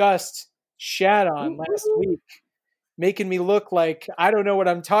I just shat on last week, making me look like I don't know what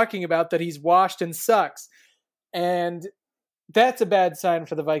I'm talking about, that he's washed and sucks. And that's a bad sign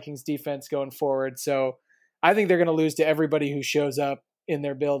for the Vikings defense going forward. So I think they're going to lose to everybody who shows up in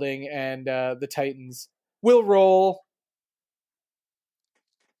their building, and the Titans will roll.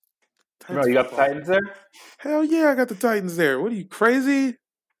 Bro, you got the Titans there? Hell yeah, I got the Titans there. What are you, crazy?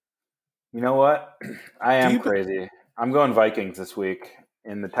 You know what? I am crazy. I'm going Vikings this week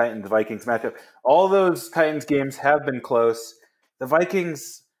in the Titans-Vikings matchup. All those Titans games have been close. The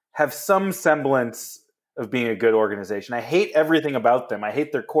Vikings have some semblance of being a good organization. I hate everything about them. I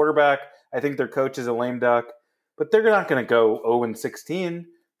hate their quarterback. I think their coach is a lame duck. But they're not going to go 0-16.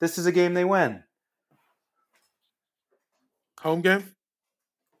 This is a game they win. Home game?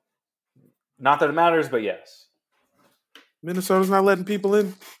 Not that it matters, but yes. Minnesota's not letting people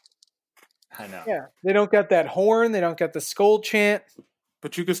in? I know. Yeah, they don't got that horn. They don't got the skull chant.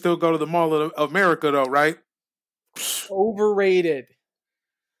 But you can still go to the Mall of America, though, right? Overrated.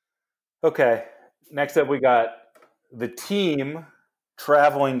 Okay, next up we got the team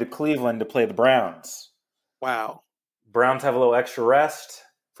traveling to Cleveland to play the Browns. Wow. Browns have a little extra rest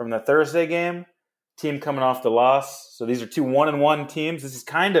from the Thursday game. Team coming off the loss. So these are two 1-1 teams. This is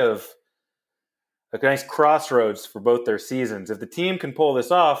kind of a nice crossroads for both their seasons. If the team can pull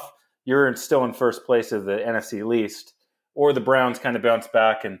this off, you're still in first place of the NFC least. Or the Browns kind of bounce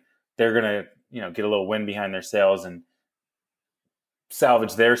back and they're going to, get a little wind behind their sails and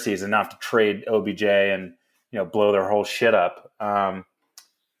salvage their season, not to trade OBJ and, blow their whole shit up. I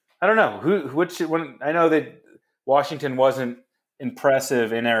don't know. I know that Washington wasn't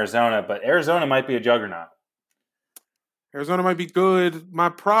impressive in Arizona, but Arizona might be a juggernaut. Arizona might be good. My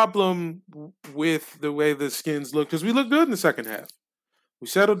problem with the way the Skins look, because we looked good in the second half. We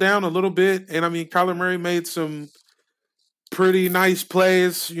settled down a little bit, and Kyler Murray made some pretty nice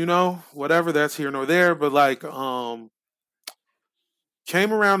plays, whatever, that's here nor there, but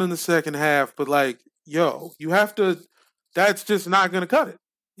came around in the second half, but you have to, that's just not going to cut it.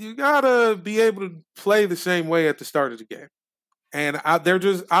 You got to be able to play the same way at the start of the game. And I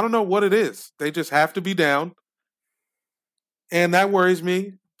don't know what it is. They just have to be down. And that worries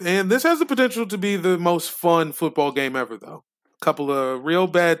me. And this has the potential to be the most fun football game ever, though. A couple of real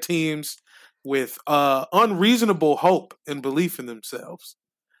bad teams with unreasonable hope and belief in themselves.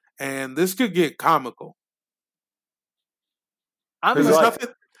 And this could get comical.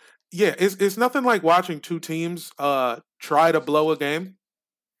 It's nothing like watching two teams try to blow a game.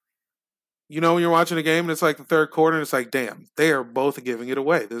 When you're watching a game and it's like the third quarter and it's like, damn, they are both giving it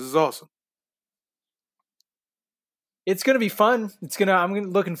away. This is awesome. It's going to be fun. I'm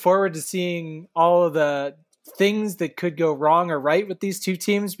looking forward to seeing all of the things that could go wrong or right with these two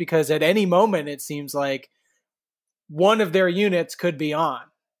teams, because at any moment it seems like one of their units could be on.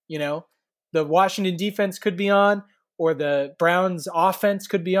 The Washington defense could be on, or the Browns offense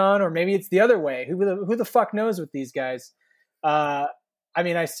could be on, or maybe it's the other way. Who the fuck knows with these guys? I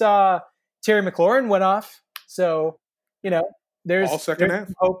saw Terry McLaurin went off, so there's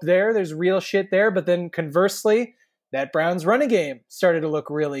hope there. There's real shit there, but then conversely, that Browns running game started to look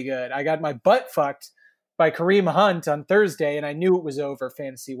really good. I got my butt fucked by Kareem Hunt on Thursday, and I knew it was over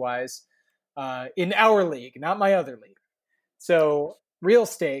fantasy-wise in our league, not my other league. So, real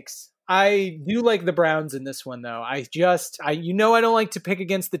stakes. I do like the Browns in this one, though. I don't like to pick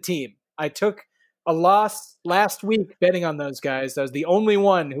against the team. I took a loss last week betting on those guys. I was the only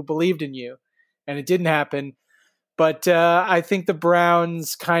one who believed in you, and it didn't happen. But I think the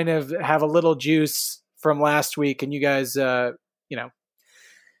Browns kind of have a little juice from last week, and you guys,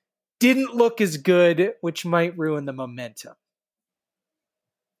 didn't look as good, which might ruin the momentum.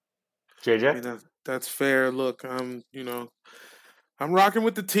 JJ? That's fair. Look, I'm rocking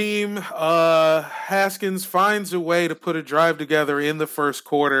with the team. Haskins finds a way to put a drive together in the first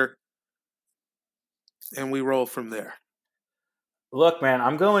quarter, and we roll from there. Look, man,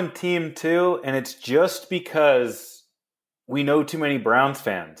 I'm going team 2, and it's just because we know too many Browns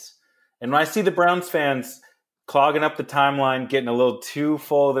fans. And when I see the Browns fans clogging up the timeline, getting a little too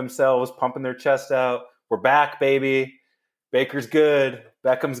full of themselves, pumping their chest out, we're back, baby. Baker's good.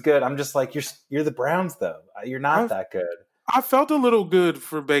 Beckham's good. I'm just like, you're the Browns, though. You're not that good. I felt a little good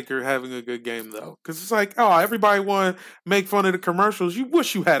for Baker having a good game, though, because it's like, oh, everybody want to make fun of the commercials. You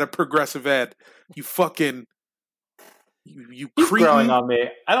wish you had a progressive ad. You fucking, you He's cretin. growing on me.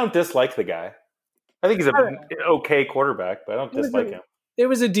 I don't dislike the guy. I think he's an okay quarterback, but I don't dislike him. It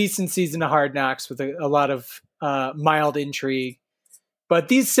was a decent season of Hard Knocks with a lot of mild intrigue. But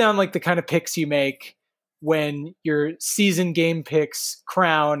these sound like the kind of picks you make when your season game picks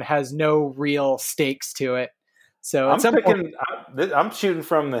crown has no real stakes to it. So I'm shooting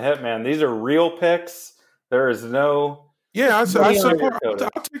from the hip, man. These are real picks. There is no. Yeah, I support. I'll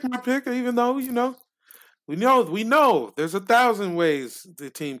take my pick, even though we know there's 1,000 ways the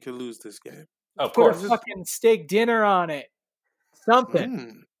team can lose this game. Of put course, a fucking steak dinner on it.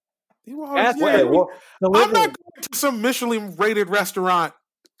 Something. I'm not going to some Michelin rated restaurant.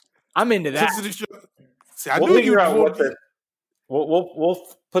 I'm into that. See, I knew you would. We'll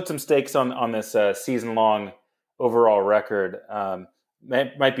put some stakes on this season long overall record.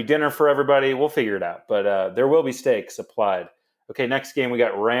 Might be dinner for everybody. We'll figure it out, but there will be stakes applied. Okay, next game we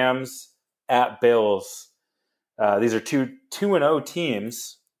got Rams at Bills. These are two 2-0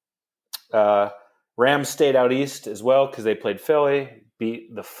 teams. Rams stayed out east as well because they played Philly,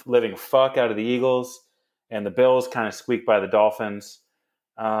 beat the living fuck out of the Eagles, and the Bills kind of squeaked by the Dolphins.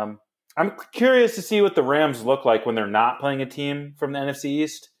 I'm curious to see what the Rams look like when they're not playing a team from the NFC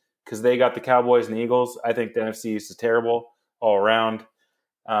East because they got the Cowboys and the Eagles. I think the NFC East is terrible all around.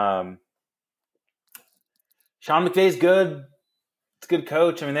 Sean McVay's good. It's a good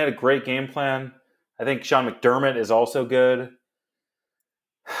coach. I mean, they had a great game plan. I think Sean McDermott is also good.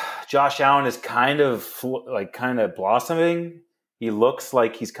 Josh Allen is kind of blossoming. He looks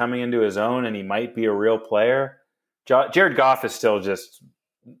like he's coming into his own, and he might be a real player. Jared Goff is still just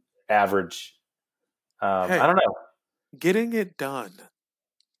average. I don't know. Getting it done.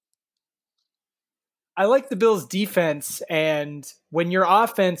 I like the Bills' defense, and when your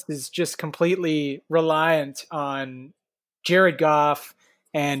offense is just completely reliant on Jared Goff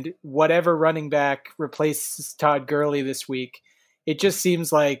and whatever running back replaces Todd Gurley this week, it just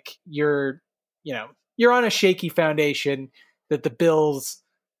seems like you're on a shaky foundation that the Bills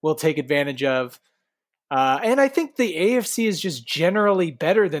will take advantage of. And I think the AFC is just generally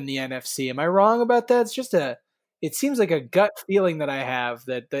better than the NFC. Am I wrong about that? It seems like a gut feeling that I have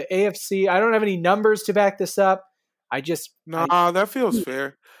that the AFC, I don't have any numbers to back this up. That feels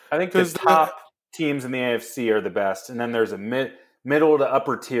fair. I think the top teams in the AFC are the best. And then there's a middle to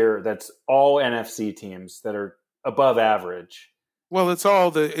upper tier that's all NFC teams that are above average. Well, it's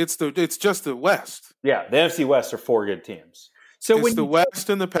just the West. Yeah, the NFC West are 4 good teams. So it's the West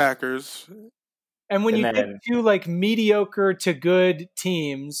and the Packers. And when you get to like mediocre to good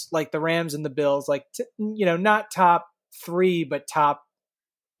teams like the Rams and the Bills, like not top 3 but top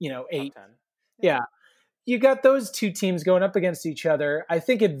 8. Yeah. You got those two teams going up against each other. I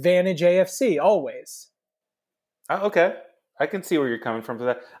think advantage AFC always. Okay. I can see where you're coming from to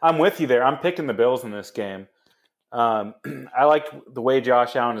that. I'm with you there. I'm picking the Bills in this game. I like the way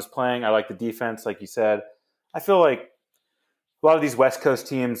Josh Allen is playing. I like the defense, like you said. I feel like a lot of these West Coast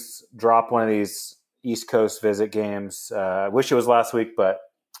teams drop one of these East Coast visit games. I wish it was last week, but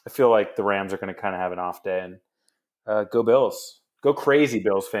I feel like the Rams are going to kind of have an off day. And go Bills. Go crazy,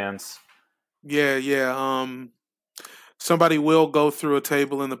 Bills fans. Yeah. Somebody will go through a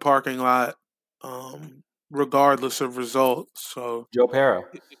table in the parking lot regardless of results. So Joe Pero.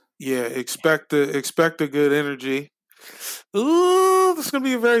 Yeah, expect a good energy. Ooh, this is going to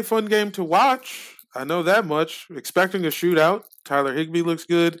be a very fun game to watch. I know that much. Expecting a shootout. Tyler Higbee looks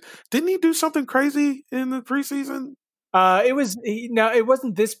good. Didn't he do something crazy in the preseason? It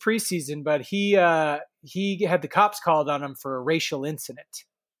wasn't this preseason, but he had the cops called on him for a racial incident.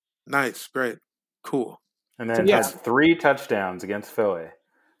 Nice, great, cool. And then had 3 touchdowns against Philly.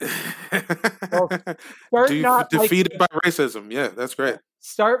 Defeated by racism. Yeah, that's great.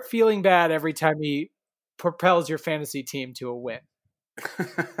 Start feeling bad every time he propels your fantasy team to a win.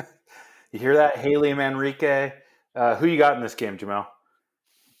 You hear that, Haley Manrique? Who you got in this game, Jamel?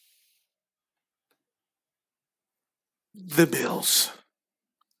 The Bills.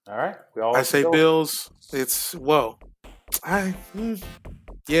 All right. I say Bills. It's Bills.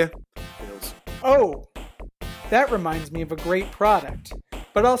 Oh, That reminds me of a great product.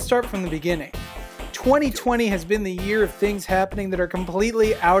 But I'll start from the beginning. 2020 has been the year of things happening that are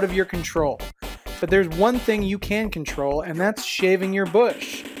completely out of your control. But there's one thing you can control, and that's shaving your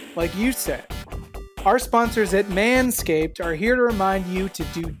bush, like you said. Our sponsors at Manscaped are here to remind you to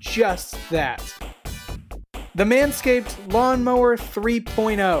do just that. The Manscaped Lawnmower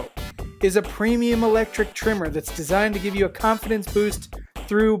 3.0 is a premium electric trimmer that's designed to give you a confidence boost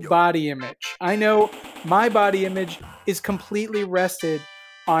through body image. I know my body image is completely rested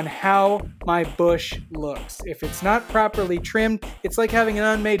on how my bush looks. If it's not properly trimmed, it's like having an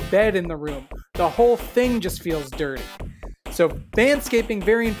unmade bed in the room. The whole thing just feels dirty. So manscaping,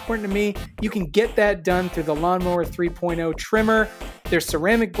 very important to me. You can get that done through the Lawnmower 3.0 trimmer. Their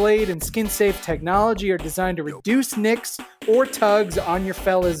ceramic blade and skin-safe technology are designed to reduce nicks or tugs on your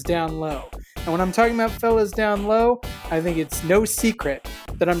fellas down low. And when I'm talking about fellas down low, I think it's no secret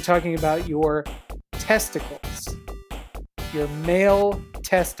that I'm talking about your testicles. Your male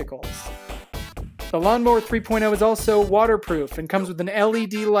testicles. The Lawnmower 3.0 is also waterproof and comes with an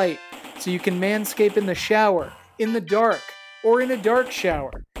LED light, so you can manscape in the shower, in the dark, or in a dark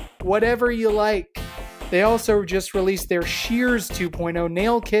shower. Whatever you like. They also just released their Shears 2.0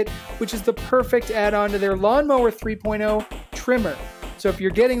 nail kit, which is the perfect add-on to their Lawnmower 3.0 trimmer. So if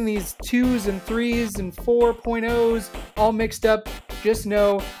you're getting these 2s and 3s and 4.0s all mixed up, just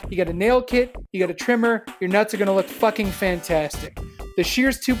know you got a nail kit, you got a trimmer, your nuts are going to look fucking fantastic. The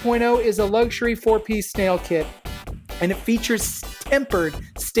Shears 2.0 is a luxury 4-piece nail kit, and it features tempered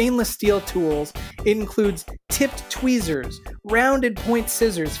stainless steel tools. It includes tipped tweezers, rounded point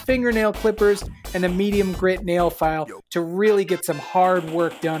scissors, fingernail clippers, and a medium grit nail file to really get some hard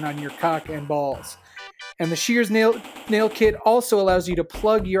work done on your cock and balls. And the Shears nail kit also allows you to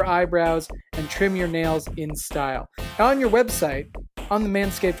plug your eyebrows and trim your nails in style. Now on your website, on the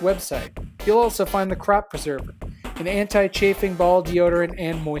Manscaped website, you'll also find the Crop Preserver, an anti-chafing ball deodorant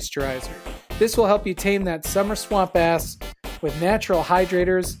and moisturizer. This will help you tame that summer swamp ass with natural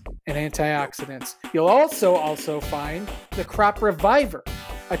hydrators and antioxidants. You'll also find the Crop Reviver,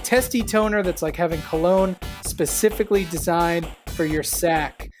 a testy toner that's like having cologne specifically designed for your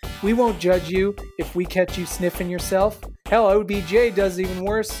sack. We won't judge you if we catch you sniffing yourself. Hell, OBJ does even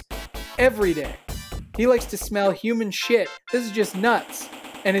worse every day. He likes to smell human shit. This is just nuts.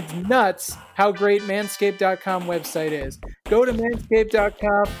 And it's nuts how great Manscaped.com website is. Go to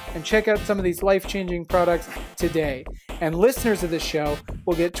Manscaped.com and check out some of these life-changing products today. And listeners of this show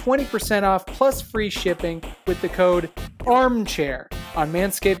will get 20% off plus free shipping with the code ARMCHAIR on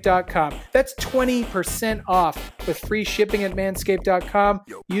Manscaped.com. That's 20% off with free shipping at Manscaped.com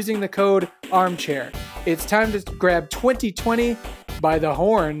using the code ARMCHAIR. It's time to grab 2020 by the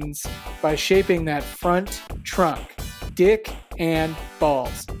horns by shaping that front trunk. Dick and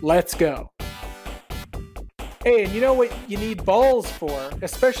balls. Let's go. Hey, and you know what you need balls for,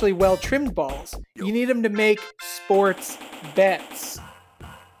 especially well-trimmed balls? You need them to make sports bets.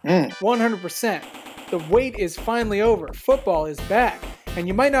 100%. The wait is finally over. Football is back. And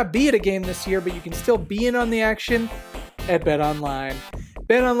you might not be at a game this year, but you can still be in on the action at BetOnline.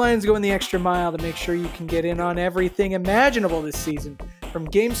 BetOnline is going the extra mile to make sure you can get in on everything imaginable this season, from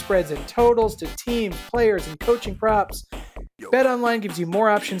game spreads and totals to teams, players, and coaching props. BetOnline gives you more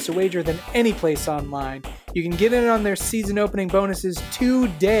options to wager than any place online. You can get in on their season opening bonuses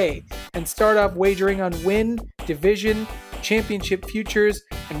today and start off wagering on win, division, championship futures,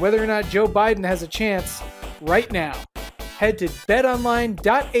 and whether or not Joe Biden has a chance right now. Head to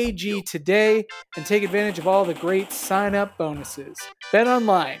betonline.ag today and take advantage of all the great sign-up bonuses.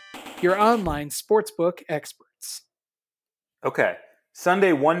 BetOnline, your online sportsbook experts. Okay,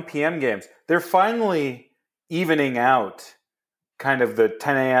 Sunday 1 p.m. games. They're finally evening out kind of the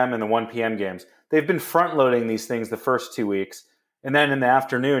 10 a.m. and the 1 p.m. games. They've been front-loading these things the first 2 weeks, and then in the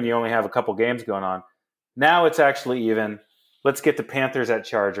afternoon you only have a couple games going on. Now it's actually even. Let's get to Panthers at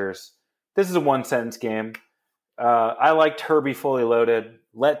Chargers. This is a one-sentence game. I liked Herbie fully loaded.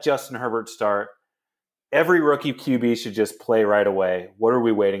 Let Justin Herbert start. Every rookie QB should just play right away. What are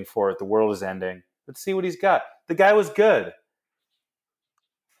we waiting for? The world is ending. Let's see what he's got. The guy was good.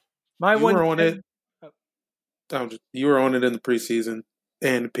 You were on it in the preseason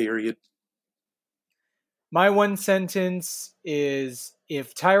and period. My one sentence is,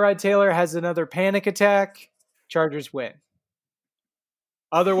 if Tyrod Taylor has another panic attack, Chargers win.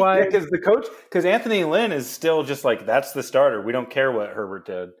 Otherwise, because Anthony Lynn is still just like, that's the starter. We don't care what Herbert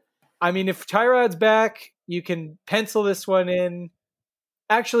did. I mean, if Tyrod's back, you can pencil this one in.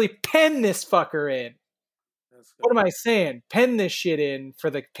 Actually, pen this fucker in. What am I saying? Pen this shit in for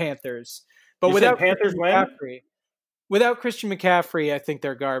the Panthers. But without Christian McCaffrey, I think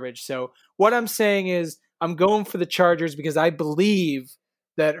they're garbage. So what I'm saying is, I'm going for the Chargers because I believe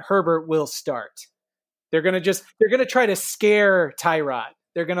that Herbert will start. They're gonna try to scare Tyrod.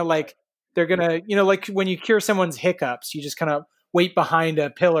 They're gonna like when you cure someone's hiccups, you just kind of wait behind a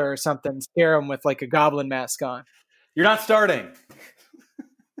pillar or something, scare them with like a goblin mask on. You're not starting.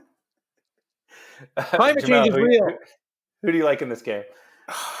 Climate change is real. Who do you like in this game?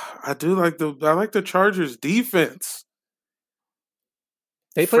 I like the Chargers defense.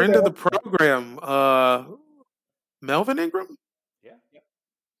 They play Friend of the program, Melvin Ingram. Yeah.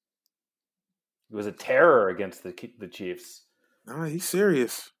 He was a terror against the Chiefs. No, he's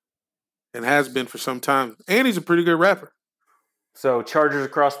serious. And has been for some time. And he's a pretty good rapper. So Chargers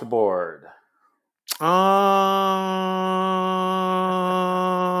across the board.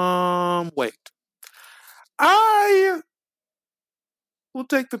 Wait. I will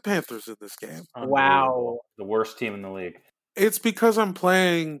take the Panthers in this game. Wow. The worst team in the league. It's because I'm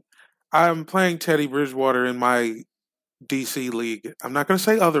playing Teddy Bridgewater in my DC league. I'm not going to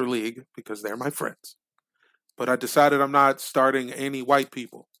say other league because they're my friends. But I decided I'm not starting any white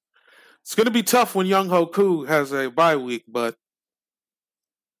people. It's going to be tough when Young Hoku has a bye week, but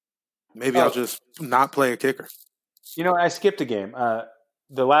maybe I'll just not play a kicker. You know, I skipped a game.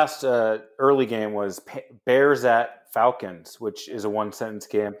 The last early game was Bears at Falcons, which is a one-sentence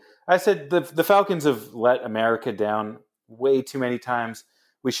game. I said the Falcons have let America down way too many times.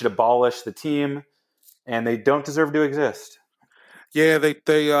 We should abolish the team, and they don't deserve to exist. Yeah, they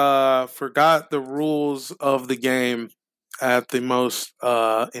forgot the rules of the game at the most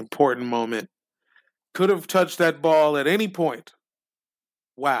important moment. Could have touched that ball at any point.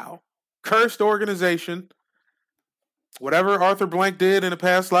 Wow. Cursed organization. Whatever Arthur Blank did in a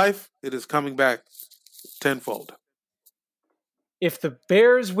past life, it is coming back tenfold. If the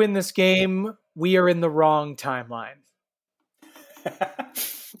Bears win this game, we are in the wrong timeline.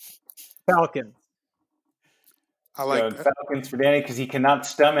 Falcons. I like that. Falcons for Danny because he cannot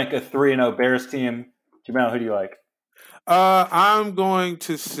stomach a 3-0 Bears team. Jamel, who do you like? I'm going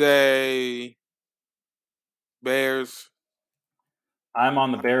to say Bears. I'm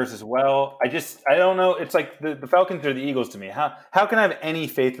on the Bears as well. I don't know. It's like the Falcons are the Eagles to me. How can I have any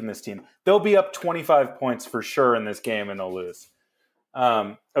faith in this team? They'll be up 25 points for sure in this game and they'll lose.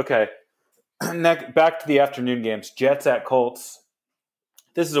 Okay. Back to the afternoon games. Jets at Colts.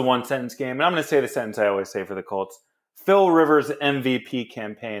 This is a one-sentence game, and I'm going to say the sentence I always say for the Colts. Phil Rivers' MVP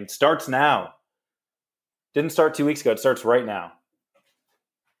campaign starts now. Didn't start 2 weeks ago. It starts right now.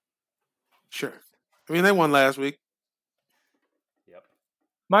 Sure. I mean, they won last week. Yep.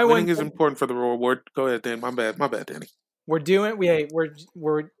 Winning is important for the reward. Go ahead, Dan. My bad, Danny. We're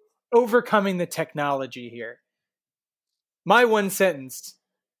overcoming the technology here. My one sentence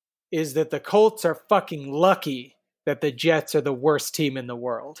is that the Colts are fucking lucky that the Jets are the worst team in the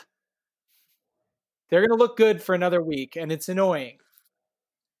world. They're going to look good for another week, and it's annoying.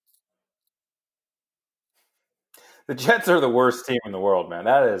 The Jets are the worst team in the world, man.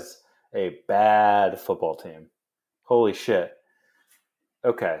 That is a bad football team. Holy shit.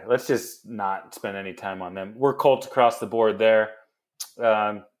 Okay, let's just not spend any time on them. We're Colts across the board there.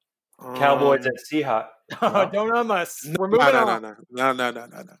 Cowboys at Seahawks. Don't us. We're moving on.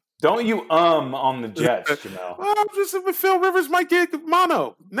 No. Don't you on the Jets, Jamel. Well, just if Phil Rivers might get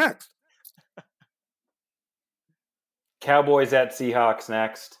mono next. Cowboys at Seahawks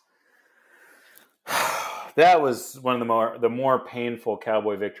next. That was one of the more painful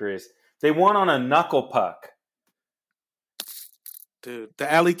Cowboy victories. They won on a knuckle puck. Dude,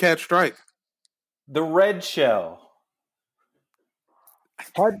 the alley cat strike. The red shell.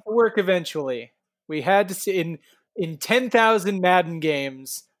 Had to work eventually. We had to see in 10,000 Madden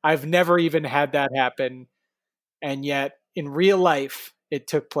games, I've never even had that happen. And yet, in real life, it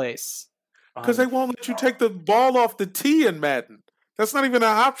took place. Because they won't let you take the ball off the tee in Madden. That's not even an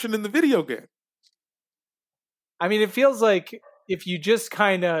option in the video game. I mean, it feels like if you just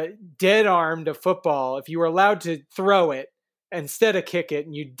kind of dead-armed a football, if you were allowed to throw it instead of kick it,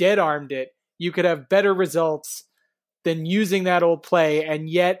 and you dead-armed it, you could have better results than using that old play, and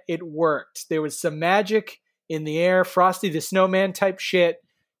yet it worked. There was some magic in the air, Frosty the Snowman type shit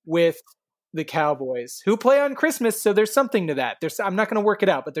with the Cowboys, who play on Christmas, so there's something to that. I'm not going to work it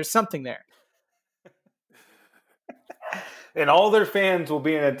out, but there's something there. And all their fans will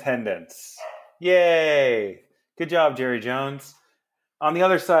be in attendance. Yay! Good job, Jerry Jones. On the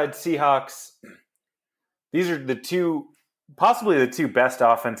other side, Seahawks. These are possibly the two best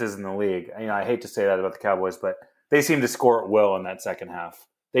offenses in the league. You know, I hate to say that about the Cowboys, but they seem to score at will in that second half.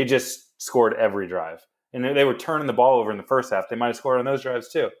 They just scored every drive. And they were turning the ball over in the first half. They might have scored on those drives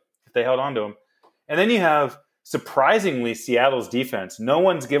too if they held on to them. And then you have surprisingly, Seattle's defense, no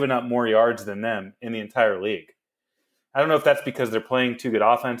one's given up more yards than them in the entire league. I don't know if that's because they're playing two good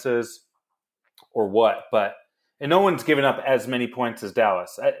offenses or what, and no one's given up as many points as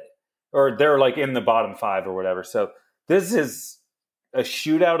Dallas, or they're like in the bottom 5 or whatever. So this is a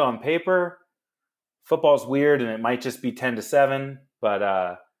shootout on paper. Football's weird, and it might just be 10-7,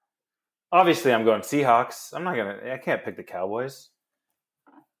 but obviously I'm going Seahawks. I can't pick the Cowboys.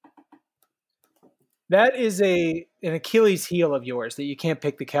 That is an Achilles heel of yours that you can't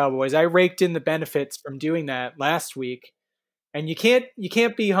pick the Cowboys. I raked in the benefits from doing that last week, and you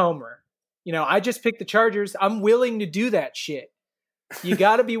can't be Homer. You know, I just picked the Chargers. I'm willing to do that shit. You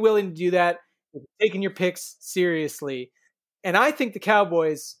got to be willing to do that. Taking your picks seriously, and I think the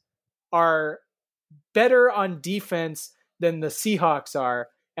Cowboys are better on defense than the Seahawks are,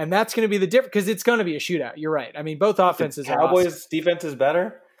 and that's going to be the difference because it's going to be a shootout. You're right. I mean, both offenses. The Cowboys' are awesome. defense is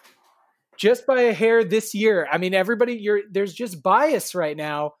better. Just by a hair this year. I mean, there's just bias right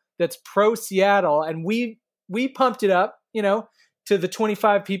now that's pro Seattle, and we pumped it up, you know, to the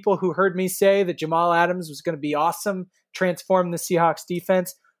 25 people who heard me say that Jamal Adams was going to be awesome, transform the Seahawks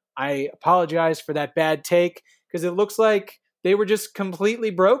defense. I apologize for that bad take because it looks like they were just completely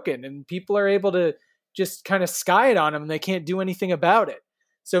broken, and people are able to just kind of sky it on them, and they can't do anything about it.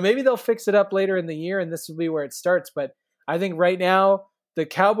 So maybe they'll fix it up later in the year, and this will be where it starts. But I think right now, the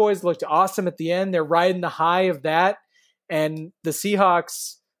Cowboys looked awesome at the end. They're riding the high of that. And the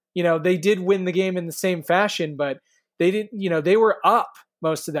Seahawks, you know, they did win the game in the same fashion, but they didn't, you know, they were up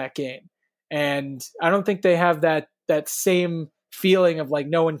most of that game. And I don't think they have that same feeling of like,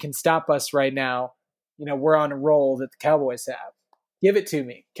 no one can stop us right now. You know, we're on a roll that the Cowboys have. Give it to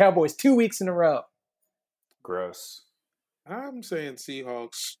me. Cowboys 2 weeks in a row. Gross. I'm saying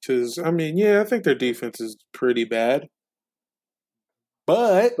Seahawks because, I mean, yeah, I think their defense is pretty bad.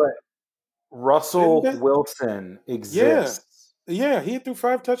 But Russell Wilson exists. Yeah, he threw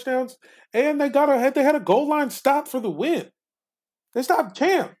 5 touchdowns, and they had a goal line stop for the win. They stopped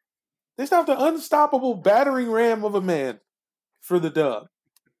Champ. They stopped the unstoppable battering ram of a man for the dub.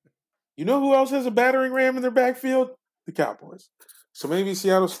 You know who else has a battering ram in their backfield? The Cowboys. So maybe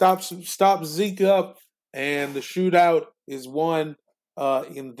Seattle stops Zeke up, and the shootout is won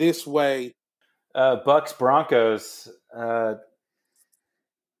in this way. Bucks Broncos.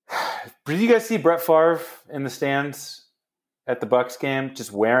 Did you guys see Brett Favre in the stands at the Bucks game, just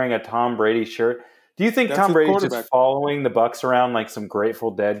wearing a Tom Brady shirt? Do you think That's Tom Brady's quarterback. just following the Bucks around like some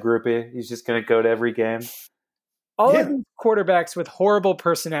Grateful Dead groupie? He's just going to go to every game? All of these quarterbacks with horrible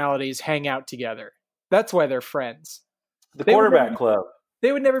personalities hang out together. That's why they're friends. The quarterback club.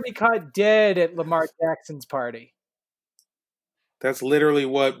 They would never be caught dead at Lamar Jackson's party. That's literally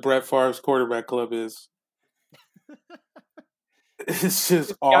what Brett Favre's quarterback club is. It's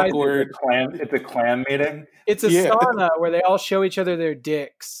just awkward. It's a clan meeting. It's a sauna where they all show each other their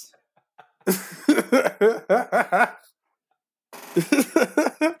dicks. And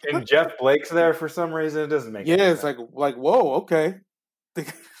Jeff Blake's there for some reason. It doesn't make sense. It's like whoa, okay.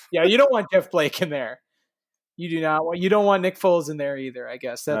 Yeah, you don't want Jeff Blake in there. You do not. You don't want Nick Foles in there either. I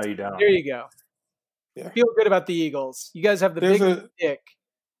guess. No, you don't. There you go. Yeah. Feel good about the Eagles. You guys have the big dick.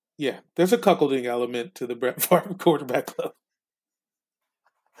 Yeah, there's a cuckolding element to the Brett Favre quarterback club.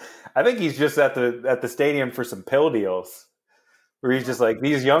 I think he's just at the stadium for some pill deals, where he's just like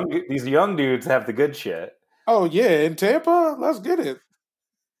these young dudes have the good shit. Oh yeah, in Tampa, let's get it.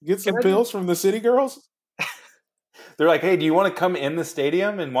 Get some pills from the City Girls. They're like, hey, do you want to come in the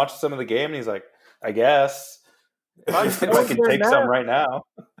stadium and watch some of the game? And he's like, I guess. If I can take some right now.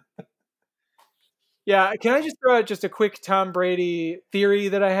 Yeah, can I just throw out just a quick Tom Brady theory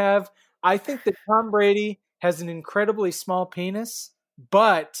that I have? I think that Tom Brady has an incredibly small penis,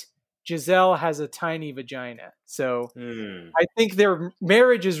 but Giselle has a tiny vagina. So I think their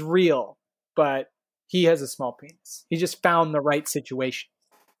marriage is real, but he has a small penis. He just found the right situation.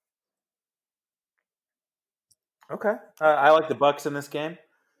 Okay. I like the Bucks in this game.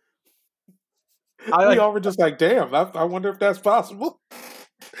 We all were just like, damn, I wonder if that's possible.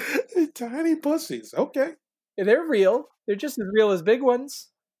 Tiny pussies. Okay. They're real. They're just as real as big ones.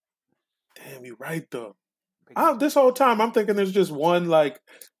 Damn, you're right, though. This whole time, I'm thinking there's just one, like,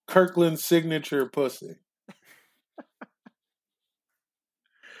 Kirkland signature pussy.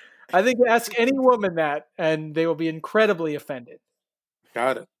 I think ask any woman that, and they will be incredibly offended.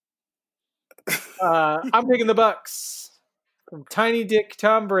 Got it. I'm picking the Bucks. From Tiny Dick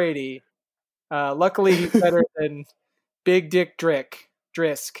Tom Brady. Luckily, he's better than Big Dick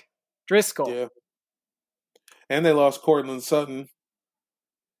Driscoll. Yeah. And they lost Cortland Sutton.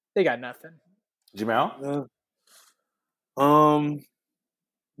 They got nothing. Jamal?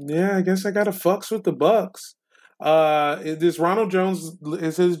 Yeah, I guess I gotta fucks with the Bucks. Is Ronald Jones,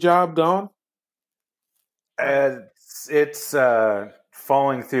 is his job gone? It's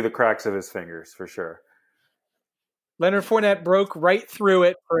falling through the cracks of his fingers for sure. Leonard Fournette broke right through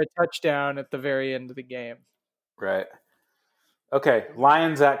it for a touchdown at the very end of the game. Right. Okay,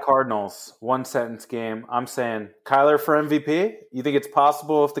 Lions at Cardinals, 1-sentence game. I'm saying Kyler for MVP. You think it's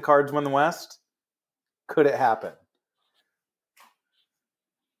possible if the Cards win the West? Could it happen?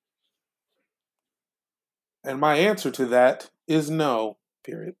 And my answer to that is no,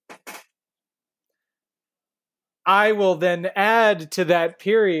 period. I will then add to that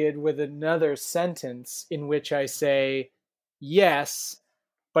period with another sentence in which I say yes,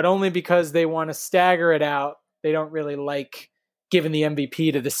 but only because they want to stagger it out. They don't really like giving the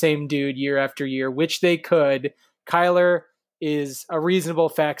MVP to the same dude year after year, which they could. Kyler is a reasonable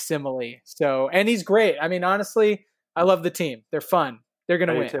facsimile. So, and he's great. I mean, honestly, I love the team. They're fun. They're going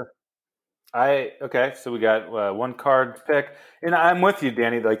to win. Too. Okay, so we got one card pick, and I'm with you,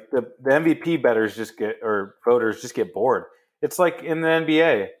 Danny. Like the MVP bettors voters just get bored. It's like in the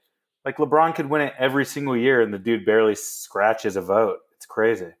NBA, like LeBron could win it every single year, and the dude barely scratches a vote. It's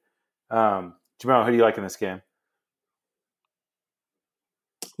crazy. Jamal, who do you like in this game?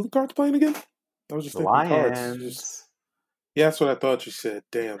 Who the Cards playing again? I was just thinking Lions. Cards. Yeah, that's what I thought you said.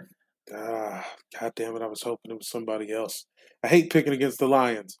 Damn. God damn it! I was hoping it was somebody else. I hate picking against the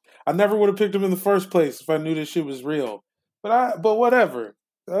Lions. I never would have picked them in the first place if I knew this shit was real. But whatever.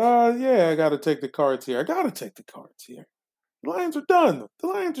 Yeah, I got to take the Cards here. The Lions are done. The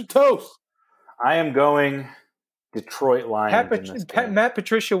Lions are toast. I am going Detroit Lions. Matt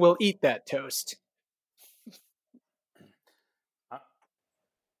Patricia will eat that toast.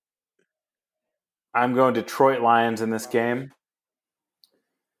 I'm going Detroit Lions in this game.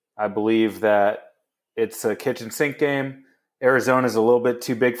 I believe that it's a kitchen sink game. Arizona's a little bit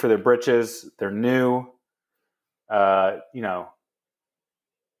too big for their britches. They're new. They're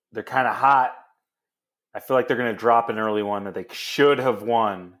kind of hot. I feel like they're going to drop an early one that they should have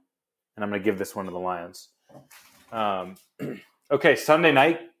won, and I'm going to give this one to the Lions. Okay, Sunday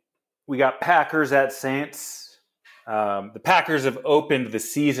night, we got Packers at Saints. The Packers have opened the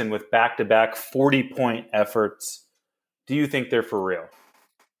season with back-to-back 40-point efforts. Do you think they're for real?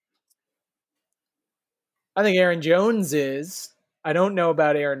 I think Aaron Jones is. I don't know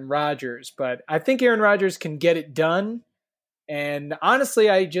about Aaron Rodgers, but I think Aaron Rodgers can get it done. And honestly,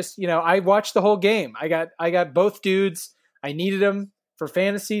 I watched the whole game. I got both dudes. I needed them for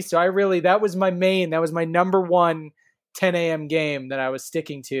fantasy, so that was my number one 10 a.m. game that I was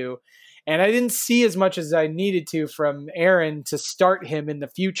sticking to. And I didn't see as much as I needed to from Aaron to start him in the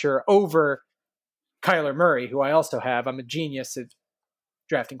future over Kyler Murray, who I also have. I'm a genius at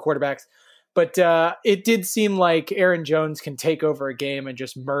drafting quarterbacks. But it did seem like Aaron Jones can take over a game and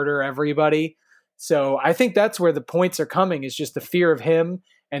just murder everybody. So I think that's where the points are coming, is just the fear of him.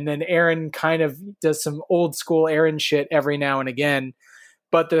 And then Aaron kind of does some old school Aaron shit every now and again.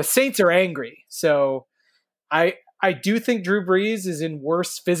 But the Saints are angry. So I do think Drew Brees is in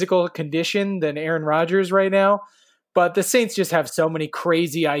worse physical condition than Aaron Rodgers right now. But the Saints just have so many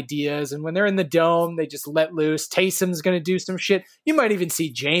crazy ideas. And when they're in the dome, they just let loose. Taysom's going to do some shit. You might even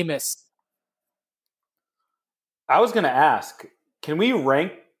see Jameis. I was going to ask, can we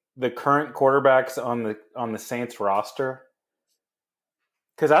rank the current quarterbacks on the Saints roster?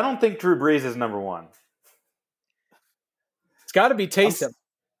 Because I don't think Drew Brees is number one. It's got to be Taysom.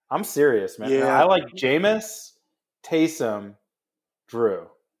 I'm serious, man. Yeah. I like Jameis, Taysom, Drew.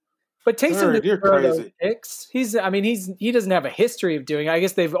 But Taysom You're didn't throw those crazy. picks. He doesn't have a history of doing it. I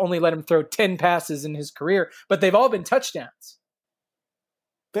guess they've only let him throw 10 passes in his career, but they've all been touchdowns.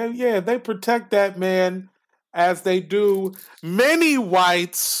 They protect that man as they do many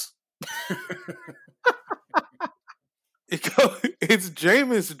whites. It's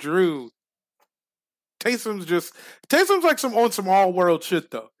Jameis, Drew. Taysom's like on some all world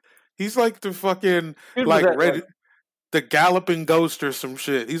shit though. He's like the fucking the galloping ghost or some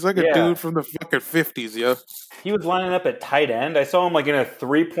shit. He's like a dude from the fucking 50s, yo. He was lining up at tight end. I saw him like in a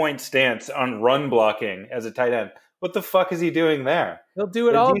 3-point stance on run blocking as a tight end. What the fuck is he doing there? He'll do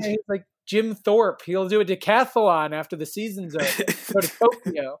it all. He's like Jim Thorpe. He'll do a decathlon after the season's over. Go to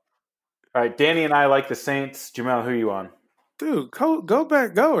Tokyo. All right, Danny and I like the Saints. Jamal, who are you on? Dude, go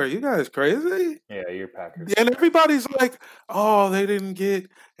back, go. Are you guys crazy? Yeah, you're Packers. And everybody's like, oh, they didn't get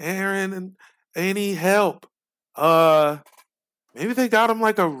Aaron and any help. Maybe they got him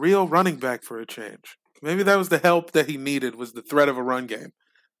like a real running back for a change. Maybe that was the help that he needed, was the threat of a run game.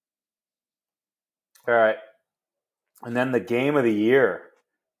 All right. And then the game of the year,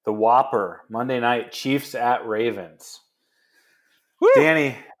 the Whopper, Monday night, Chiefs at Ravens. Woo!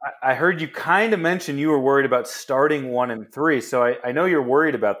 Danny, I heard you kind of mention you were worried about starting 1 and 3, so I know you're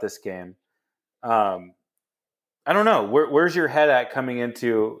worried about this game. I don't know. Where's your head at coming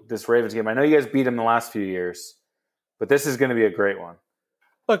into this Ravens game? I know you guys beat them the last few years, but this is going to be a great one.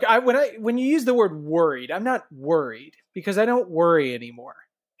 Look, when you use the word worried, I'm not worried because I don't worry anymore.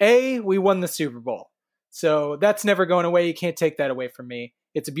 We won the Super Bowl, so that's never going away. You can't take that away from me.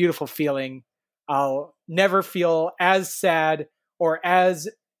 It's a beautiful feeling. I'll never feel as sad or as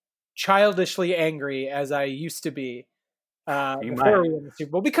childishly angry as I used to be before we won the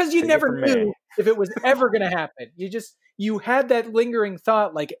Super Bowl, because you never knew if it was ever going to happen. You had that lingering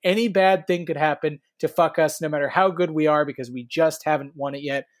thought, like any bad thing could happen to fuck us no matter how good we are, because we just haven't won it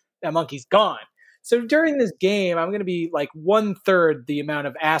yet. That monkey's gone. So during this game, I'm going to be like 1/3 the amount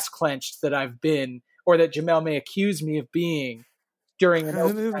of ass clenched that I've been, or that Jamel may accuse me of being during an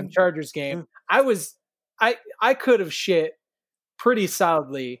overtime Chargers game. I could have shit pretty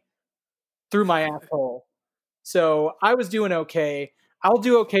solidly through my asshole. So I was doing okay. I'll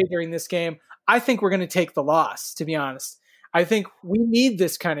do okay during this game. I think we're going to take the loss, to be honest. I think we need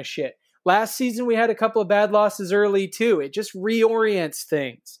this kind of shit. Last season, we had a couple of bad losses early, too. It just reorients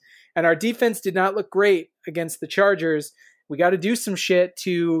things. And our defense did not look great against the Chargers. We got to do some shit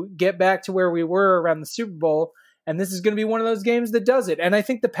to get back to where we were around the Super Bowl. And this is going to be one of those games that does it. And I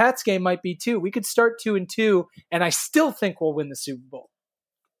think the Pats game might be, too. We could start 2-2, and I still think we'll win the Super Bowl.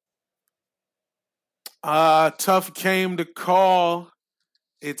 Tough game to call.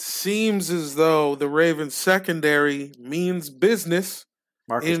 It seems as though the Ravens secondary means business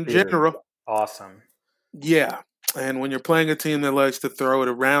in general. Awesome. Yeah. And when you're playing a team that likes to throw it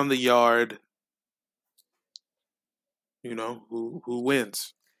around the yard, who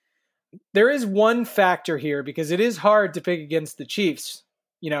wins? There is one factor here, because it is hard to pick against the Chiefs.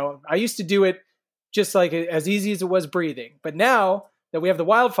 I used to do it just like as easy as it was breathing. But now that we have the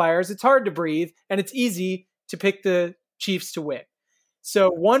wildfires, it's hard to breathe, and it's easy to pick the Chiefs to win.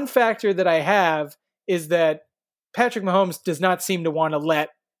 So one factor that I have is that Patrick Mahomes does not seem to want to let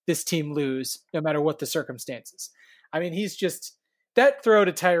this team lose, no matter what the circumstances. I mean, he's just that throw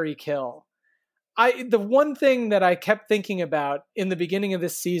to Tyreek Hill. The one thing that I kept thinking about in the beginning of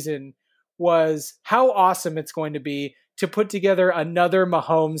this season was how awesome it's going to be to put together another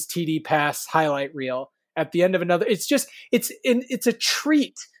Mahomes TD pass highlight reel at the end of another. It's a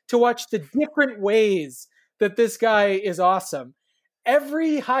treat to watch the different ways that this guy is awesome.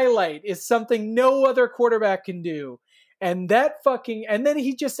 Every highlight is something no other quarterback can do. And then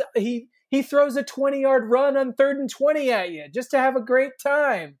he throws a 20-yard run on 3rd and 20 at you just to have a great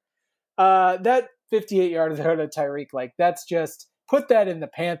time. That 58-yard throw to Tyreek, that's just put that in the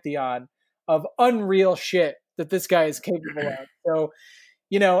pantheon of unreal shit that this guy is capable of. So,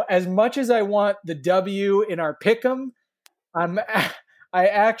 as much as I want the W in our pick'em, I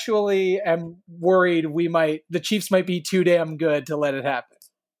actually am worried the Chiefs might be too damn good to let it happen.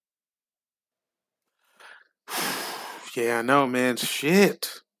 Yeah, I know, man.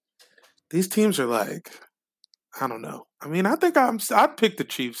 Shit. These teams are I don't know. I mean, I think I'd pick the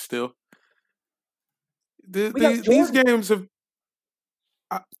Chiefs still. These games have.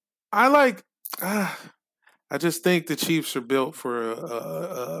 I just think the Chiefs are built for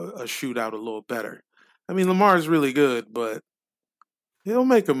a shootout a little better. I mean, Lamar is really good, but he'll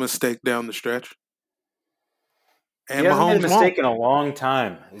make a mistake down the stretch. And he hasn't made a mistake in a long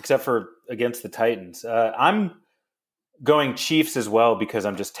time, except for against the Titans. I'm going Chiefs as well because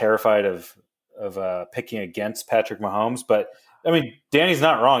I'm just terrified of picking against Patrick Mahomes. But, I mean, Danny's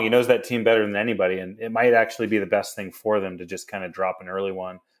not wrong. He knows that team better than anybody, and it might actually be the best thing for them to just kind of drop an early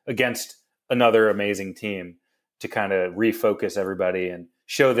one against another amazing team to kind of refocus everybody and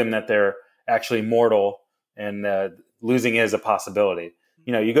show them that they're actually mortal and losing is a possibility.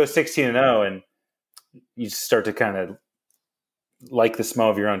 You go 16-0 and you start to kind of like the smell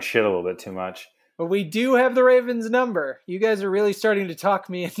of your own shit a little bit too much. But we do have the Ravens number. You guys are really starting to talk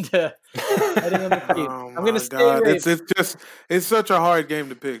me into heading on the team. I'm going to stay Ravens. It's such a hard game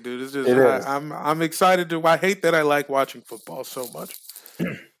to pick, dude. It's just I'm excited I hate that I like watching football so much.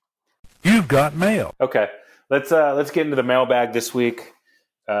 You've got mail. Okay. Let's get into the mailbag this week.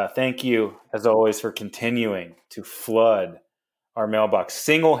 Thank you, as always, for continuing to flood our mailbox.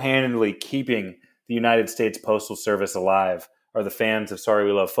 Single-handedly keeping the United States Postal Service alive are the fans of Sorry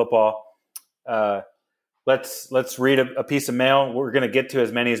We Love Football. Let's read a piece of mail. We're going to get to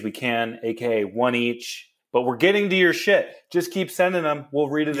as many as we can, aka one each. But we're getting to your shit. Just keep sending them. We'll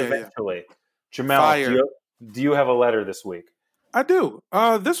read it eventually. Yeah. Jamel, do you have a letter this week? I do.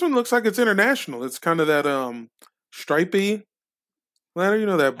 This one looks like it's international. It's kind of that stripy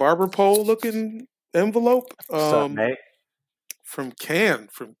letter, that barber pole looking envelope. What's up, mate? from Cannes,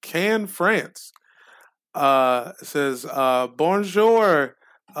 France. It says, bonjour,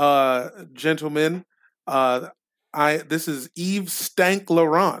 gentlemen. This is Yves Stank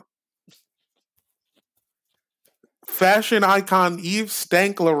Laurent. Fashion icon Yves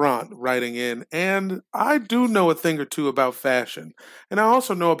Stank Laurent writing in, and I do know a thing or two about fashion, and I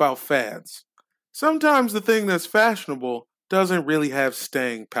also know about fads. Sometimes the thing that's fashionable doesn't really have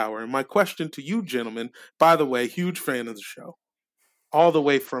staying power. And my question to you, gentlemen, by the way, huge fan of the show, all the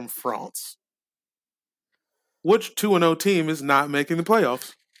way from France. Which 2-0 team is not making the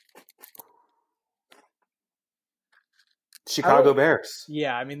playoffs? Chicago Bears.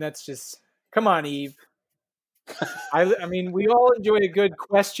 Yeah, I mean, that's just, come on, Eve. I mean, we all enjoy a good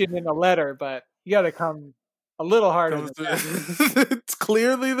question in a letter, but you got to come a little harder than that. It's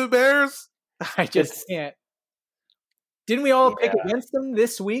clearly the Bears. I just can't. Didn't we all pick against them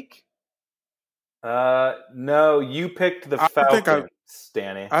this week? No, you picked the Falcons,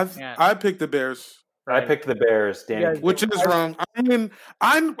 Danny. I picked the Bears. Right. I picked the Bears, Danny. Which is wrong. I mean,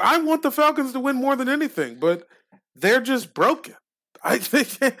 I want the Falcons to win more than anything, but they're just broken. I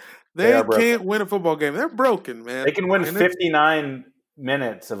think they can't win a football game. They're broken, man. They can win 59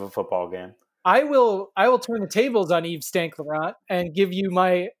 minutes of a football game. I will turn the tables on Yves Stank Laurent and give you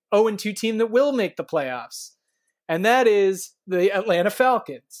my 0-2 team that will make the playoffs. And that is the Atlanta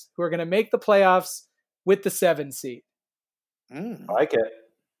Falcons, who are going to make the playoffs with the 7 seed. I like it.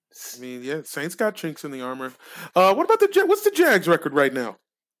 I mean, yeah, Saints got chinks in the armor. What about what's the Jags record right now?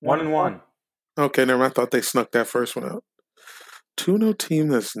 1-1. Okay, never mind. I thought they snuck that first one out. 2-0 team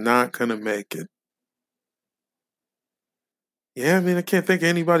that's not going to make it. Yeah, I mean, I can't think of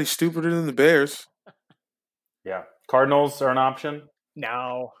anybody stupider than the Bears. Yeah. Cardinals are an option.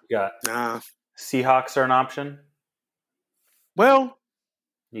 No. Nah. Seahawks are an option. Well.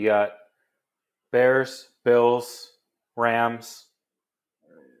 You got Bears, Bills, Rams,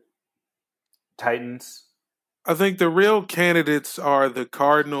 Titans. I think the real candidates are the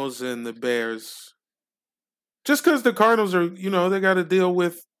Cardinals and the Bears. Just because the Cardinals are, they got to deal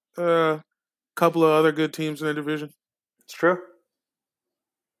with a couple of other good teams in their division. It's true.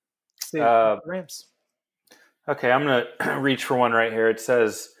 Rams. Okay, I'm going to reach for one right here. It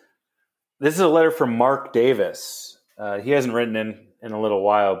says, this is a letter from Mark Davis. He hasn't written in a little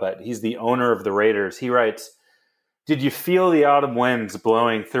while, but he's the owner of the Raiders. He writes, did you feel the autumn winds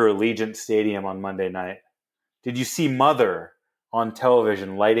blowing through Allegiant Stadium on Monday night? Did you see Mother on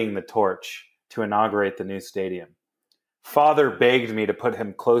television lighting the torch to inaugurate the new stadium? Father begged me to put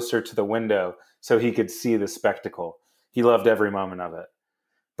him closer to the window so he could see the spectacle. He loved every moment of it.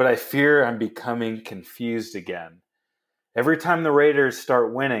 But I fear I'm becoming confused again. Every time the Raiders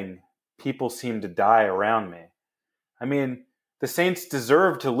start winning, people seem to die around me. I mean, the Saints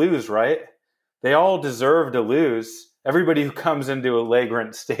deserve to lose, right? They all deserve to lose. Everybody who comes into a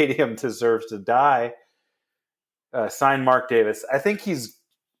Allegiant Stadium deserves to die. Signed, Mark Davis. I think he's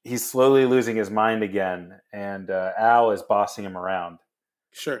slowly losing his mind again, and Al is bossing him around.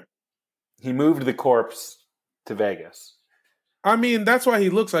 Sure. He moved the corpse to Vegas. I mean, that's why he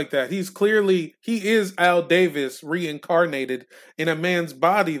looks like that. He is Al Davis reincarnated in a man's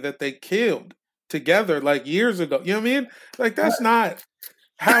body that they killed together like years ago. You know what I mean? Like, that's not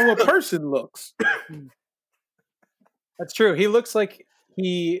how a person looks. That's true. He looks like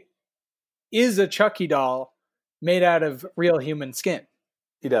he is a Chucky doll made out of real human skin.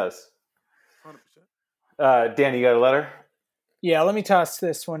 He does. 100%. Dan, you got a letter? Yeah, let me toss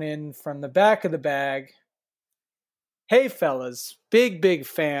this one in from the back of the bag. Hey, fellas. Big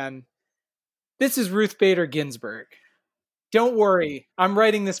fan. This is Ruth Bader Ginsburg. Don't worry. I'm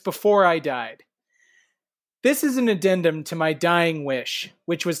writing this before I died. This is an addendum to my dying wish,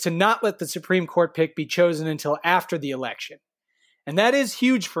 which was to not let the Supreme Court pick be chosen until after the election. And that is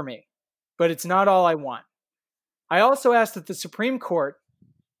huge for me, but it's not all I want. I also ask that the Supreme Court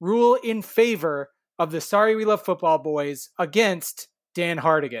rule in favor of the Sorry We Love Football boys against Dan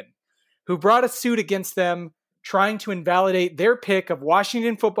Hardigan, who brought a suit against them trying to invalidate their pick of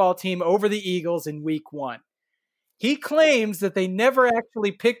Washington football team over the Eagles in Week 1. He claims that they never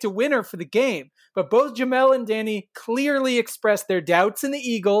actually picked a winner for the game, but both Jamel and Danny clearly expressed their doubts in the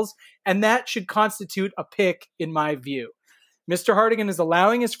Eagles, and that should constitute a pick in my view. Mr. Hardigan is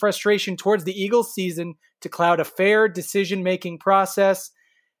allowing his frustration towards the Eagles season to cloud a fair decision-making process,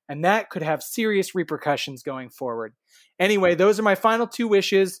 and that could have serious repercussions going forward. Anyway, those are my final 2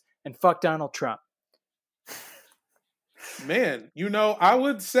 wishes, and fuck Donald Trump. Man, I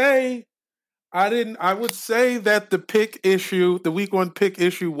would say that the pick issue, the Week 1 pick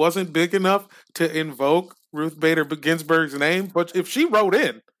issue, wasn't big enough to invoke Ruth Bader Ginsburg's name. But if she wrote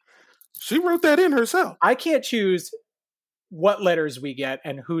that in herself. I can't choose what letters we get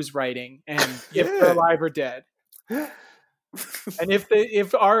and who's writing and if they're alive or dead. And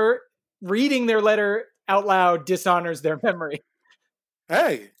if our reading their letter out loud dishonors their memory.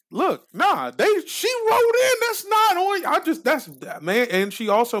 Hey, look, she wrote in. That's not on. That's man, and she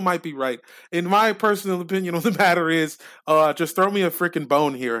also might be right. In my personal opinion on the matter is, just throw me a freaking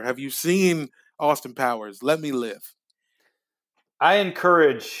bone here. Have you seen Austin Powers? Let me live. I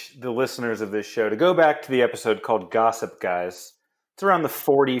encourage the listeners of this show to go back to the episode called Gossip Guys. It's around the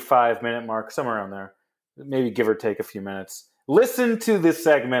 45-minute mark, somewhere around there. Maybe give or take a few minutes. Listen to this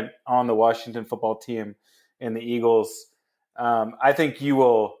segment on the Washington football team and the Eagles. I think you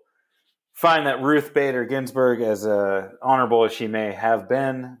will find that Ruth Bader Ginsburg, as honorable as she may have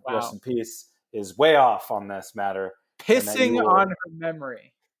been, rest in peace, is way off on this matter. Pissing on her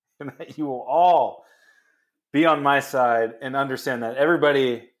memory. And that you will all be on my side and understand that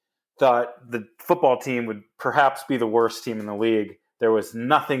everybody thought the football team would perhaps be the worst team in the league. There was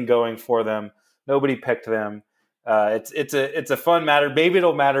nothing going for them. Nobody picked them. It's a fun matter. Maybe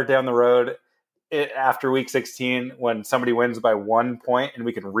it'll matter down the road after week 16 when somebody wins by 1 point and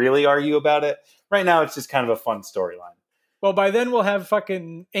we can really argue about it. Right now, it's just kind of a fun storyline. Well, by then we'll have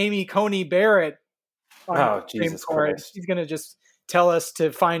fucking Amy Coney Barrett on the Jesus Supreme Court. Christ. She's going to just tell us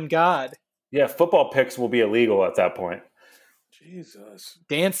to find God. Yeah, football picks will be illegal at that point. Jesus.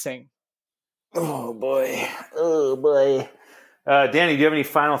 Dancing. Oh, boy. Danny, do you have any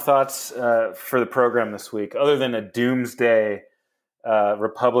final thoughts for the program this week, other than a doomsday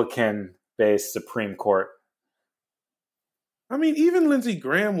Republican-based Supreme Court? I mean, even Lindsey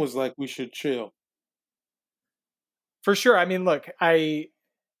Graham was like, we should chill. For sure. I mean, look, I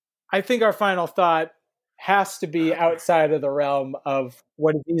think our final thought has to be outside of the realm of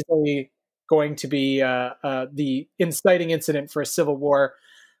what is easily going to be the inciting incident for a civil war.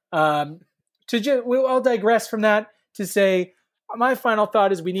 I'll digress from that to say my final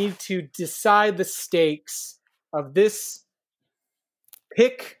thought is we need to decide the stakes of this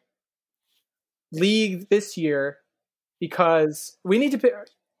pick league this year, because we need to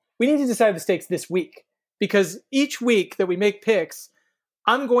decide the stakes this week, because each week that we make picks,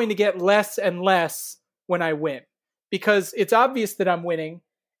 I'm going to get less and less when I win, because it's obvious that I'm winning.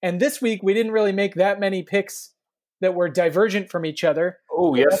 And this week we didn't really make that many picks that were divergent from each other.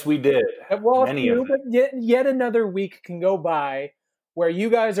 Oh, yes, we did. Well, many of them. but yet another week can go by where you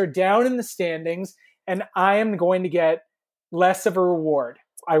guys are down in the standings and I am going to get less of a reward.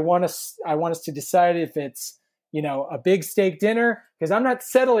 I want us to decide if it's, a big steak dinner, because I'm not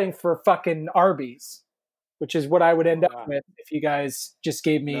settling for fucking Arby's, which is what I would end up with if you guys just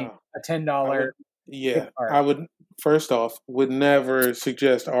gave me a $10. I would, first off, would never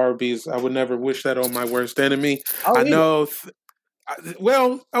suggest Arby's. I would never wish that on my worst enemy. I know.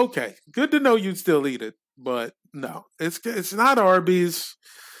 Well, okay. Good to know you'd still eat it, but no, it's not Arby's.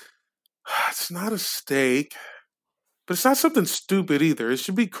 It's not a steak, but it's not something stupid either. It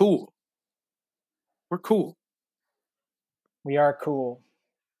should be cool. We're cool. We are cool.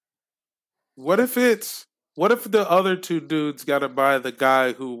 What if the other two dudes got to buy the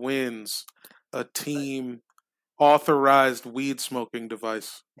guy who wins a team authorized weed smoking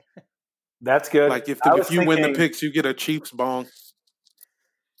device? That's good. Like if you win the picks, you get a Chiefs bong. I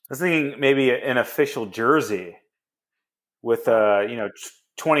was thinking maybe an official jersey with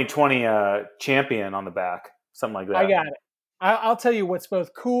 2020 champion on the back, something like that. I got it. I'll tell you what's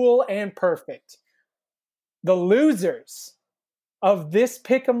both cool and perfect. The losers of this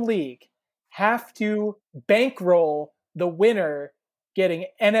Pick'em League have to bankroll the winner getting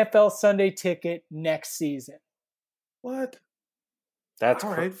NFL Sunday ticket next season. What? That's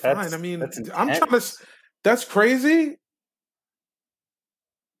all right. fine. I mean, I'm trying to. That's crazy.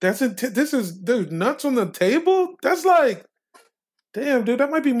 This is dude nuts on the table. That's like, damn, dude.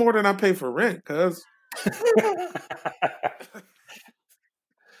 That might be more than I pay for rent, cuz.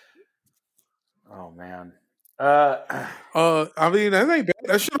 Oh man. I mean, that ain't bad.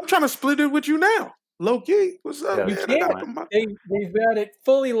 I'm trying to split it with you now. Low key. What's up? You man? can't. They've got it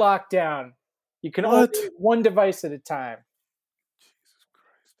fully locked down. You can only use one device at a time. Jesus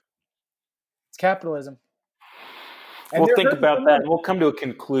Christ. It's capitalism. And we'll think about that. We'll come to a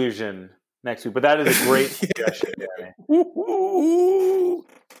conclusion next week. But that is a great suggestion, Danny.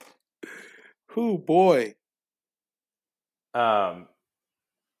 Ooh, boy. My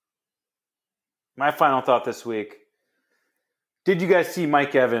final thought this week. Did you guys see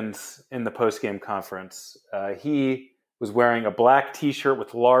Mike Evans in the post-game conference? He was wearing a black T-shirt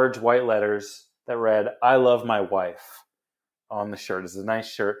with large white letters that read, "I love my wife," on the shirt. It's a nice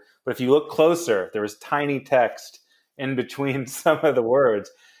shirt. But if you look closer, there was tiny text in between some of the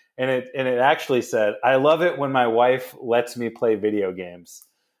words. it actually said, "I love it when my wife lets me play video games."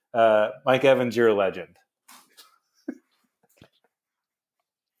 Mike Evans, you're a legend.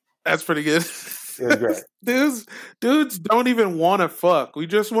 That's pretty good. It was great. Dudes don't even want to fuck. We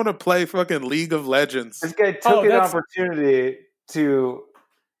just want to play fucking League of Legends. This guy took an opportunity to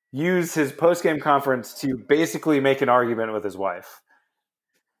use his post-game conference to basically make an argument with his wife.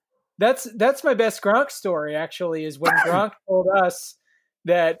 That's my best Gronk story, actually, is when Gronk told us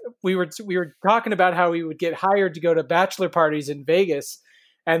that we were talking about how he would get hired to go to bachelor parties in Vegas,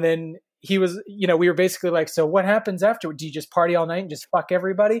 and then he was, we were basically like, so what happens afterward? Do you just party all night and just fuck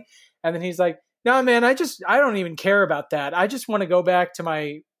everybody? And then he's like, no, man, I don't even care about that. I just want to go back to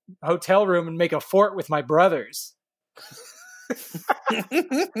my hotel room and make a fort with my brothers.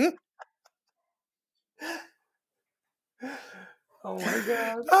 Oh my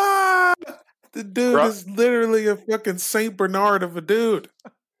God. The dude is literally a fucking Saint Bernard of a dude.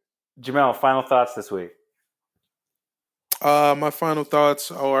 Jamel, final thoughts this week. My final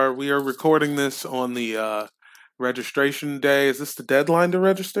thoughts are: we are recording this on the registration day. Is this the deadline to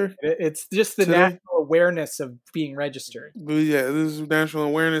register? It's just the national awareness of being registered. Yeah, this is National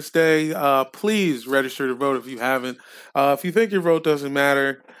Awareness Day. Please register to vote if you haven't. If you think your vote doesn't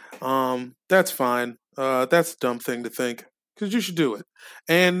matter, that's fine. That's a dumb thing to think, because you should do it.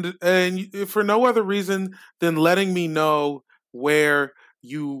 And for no other reason than letting me know where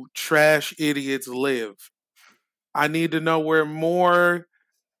you trash idiots live. I need to know where more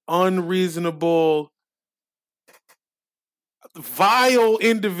unreasonable, vile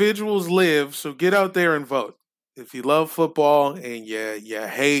individuals live, so get out there and vote. If you love football and you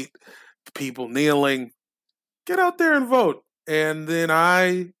hate people kneeling, get out there and vote. And then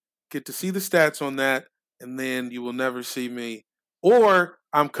I get to see the stats on that, and then you will never see me. Or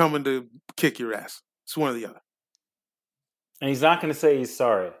I'm coming to kick your ass. It's one or the other. And he's not going to say he's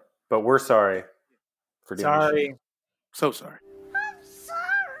sorry, but we're sorry for doing this. Sorry. So sorry.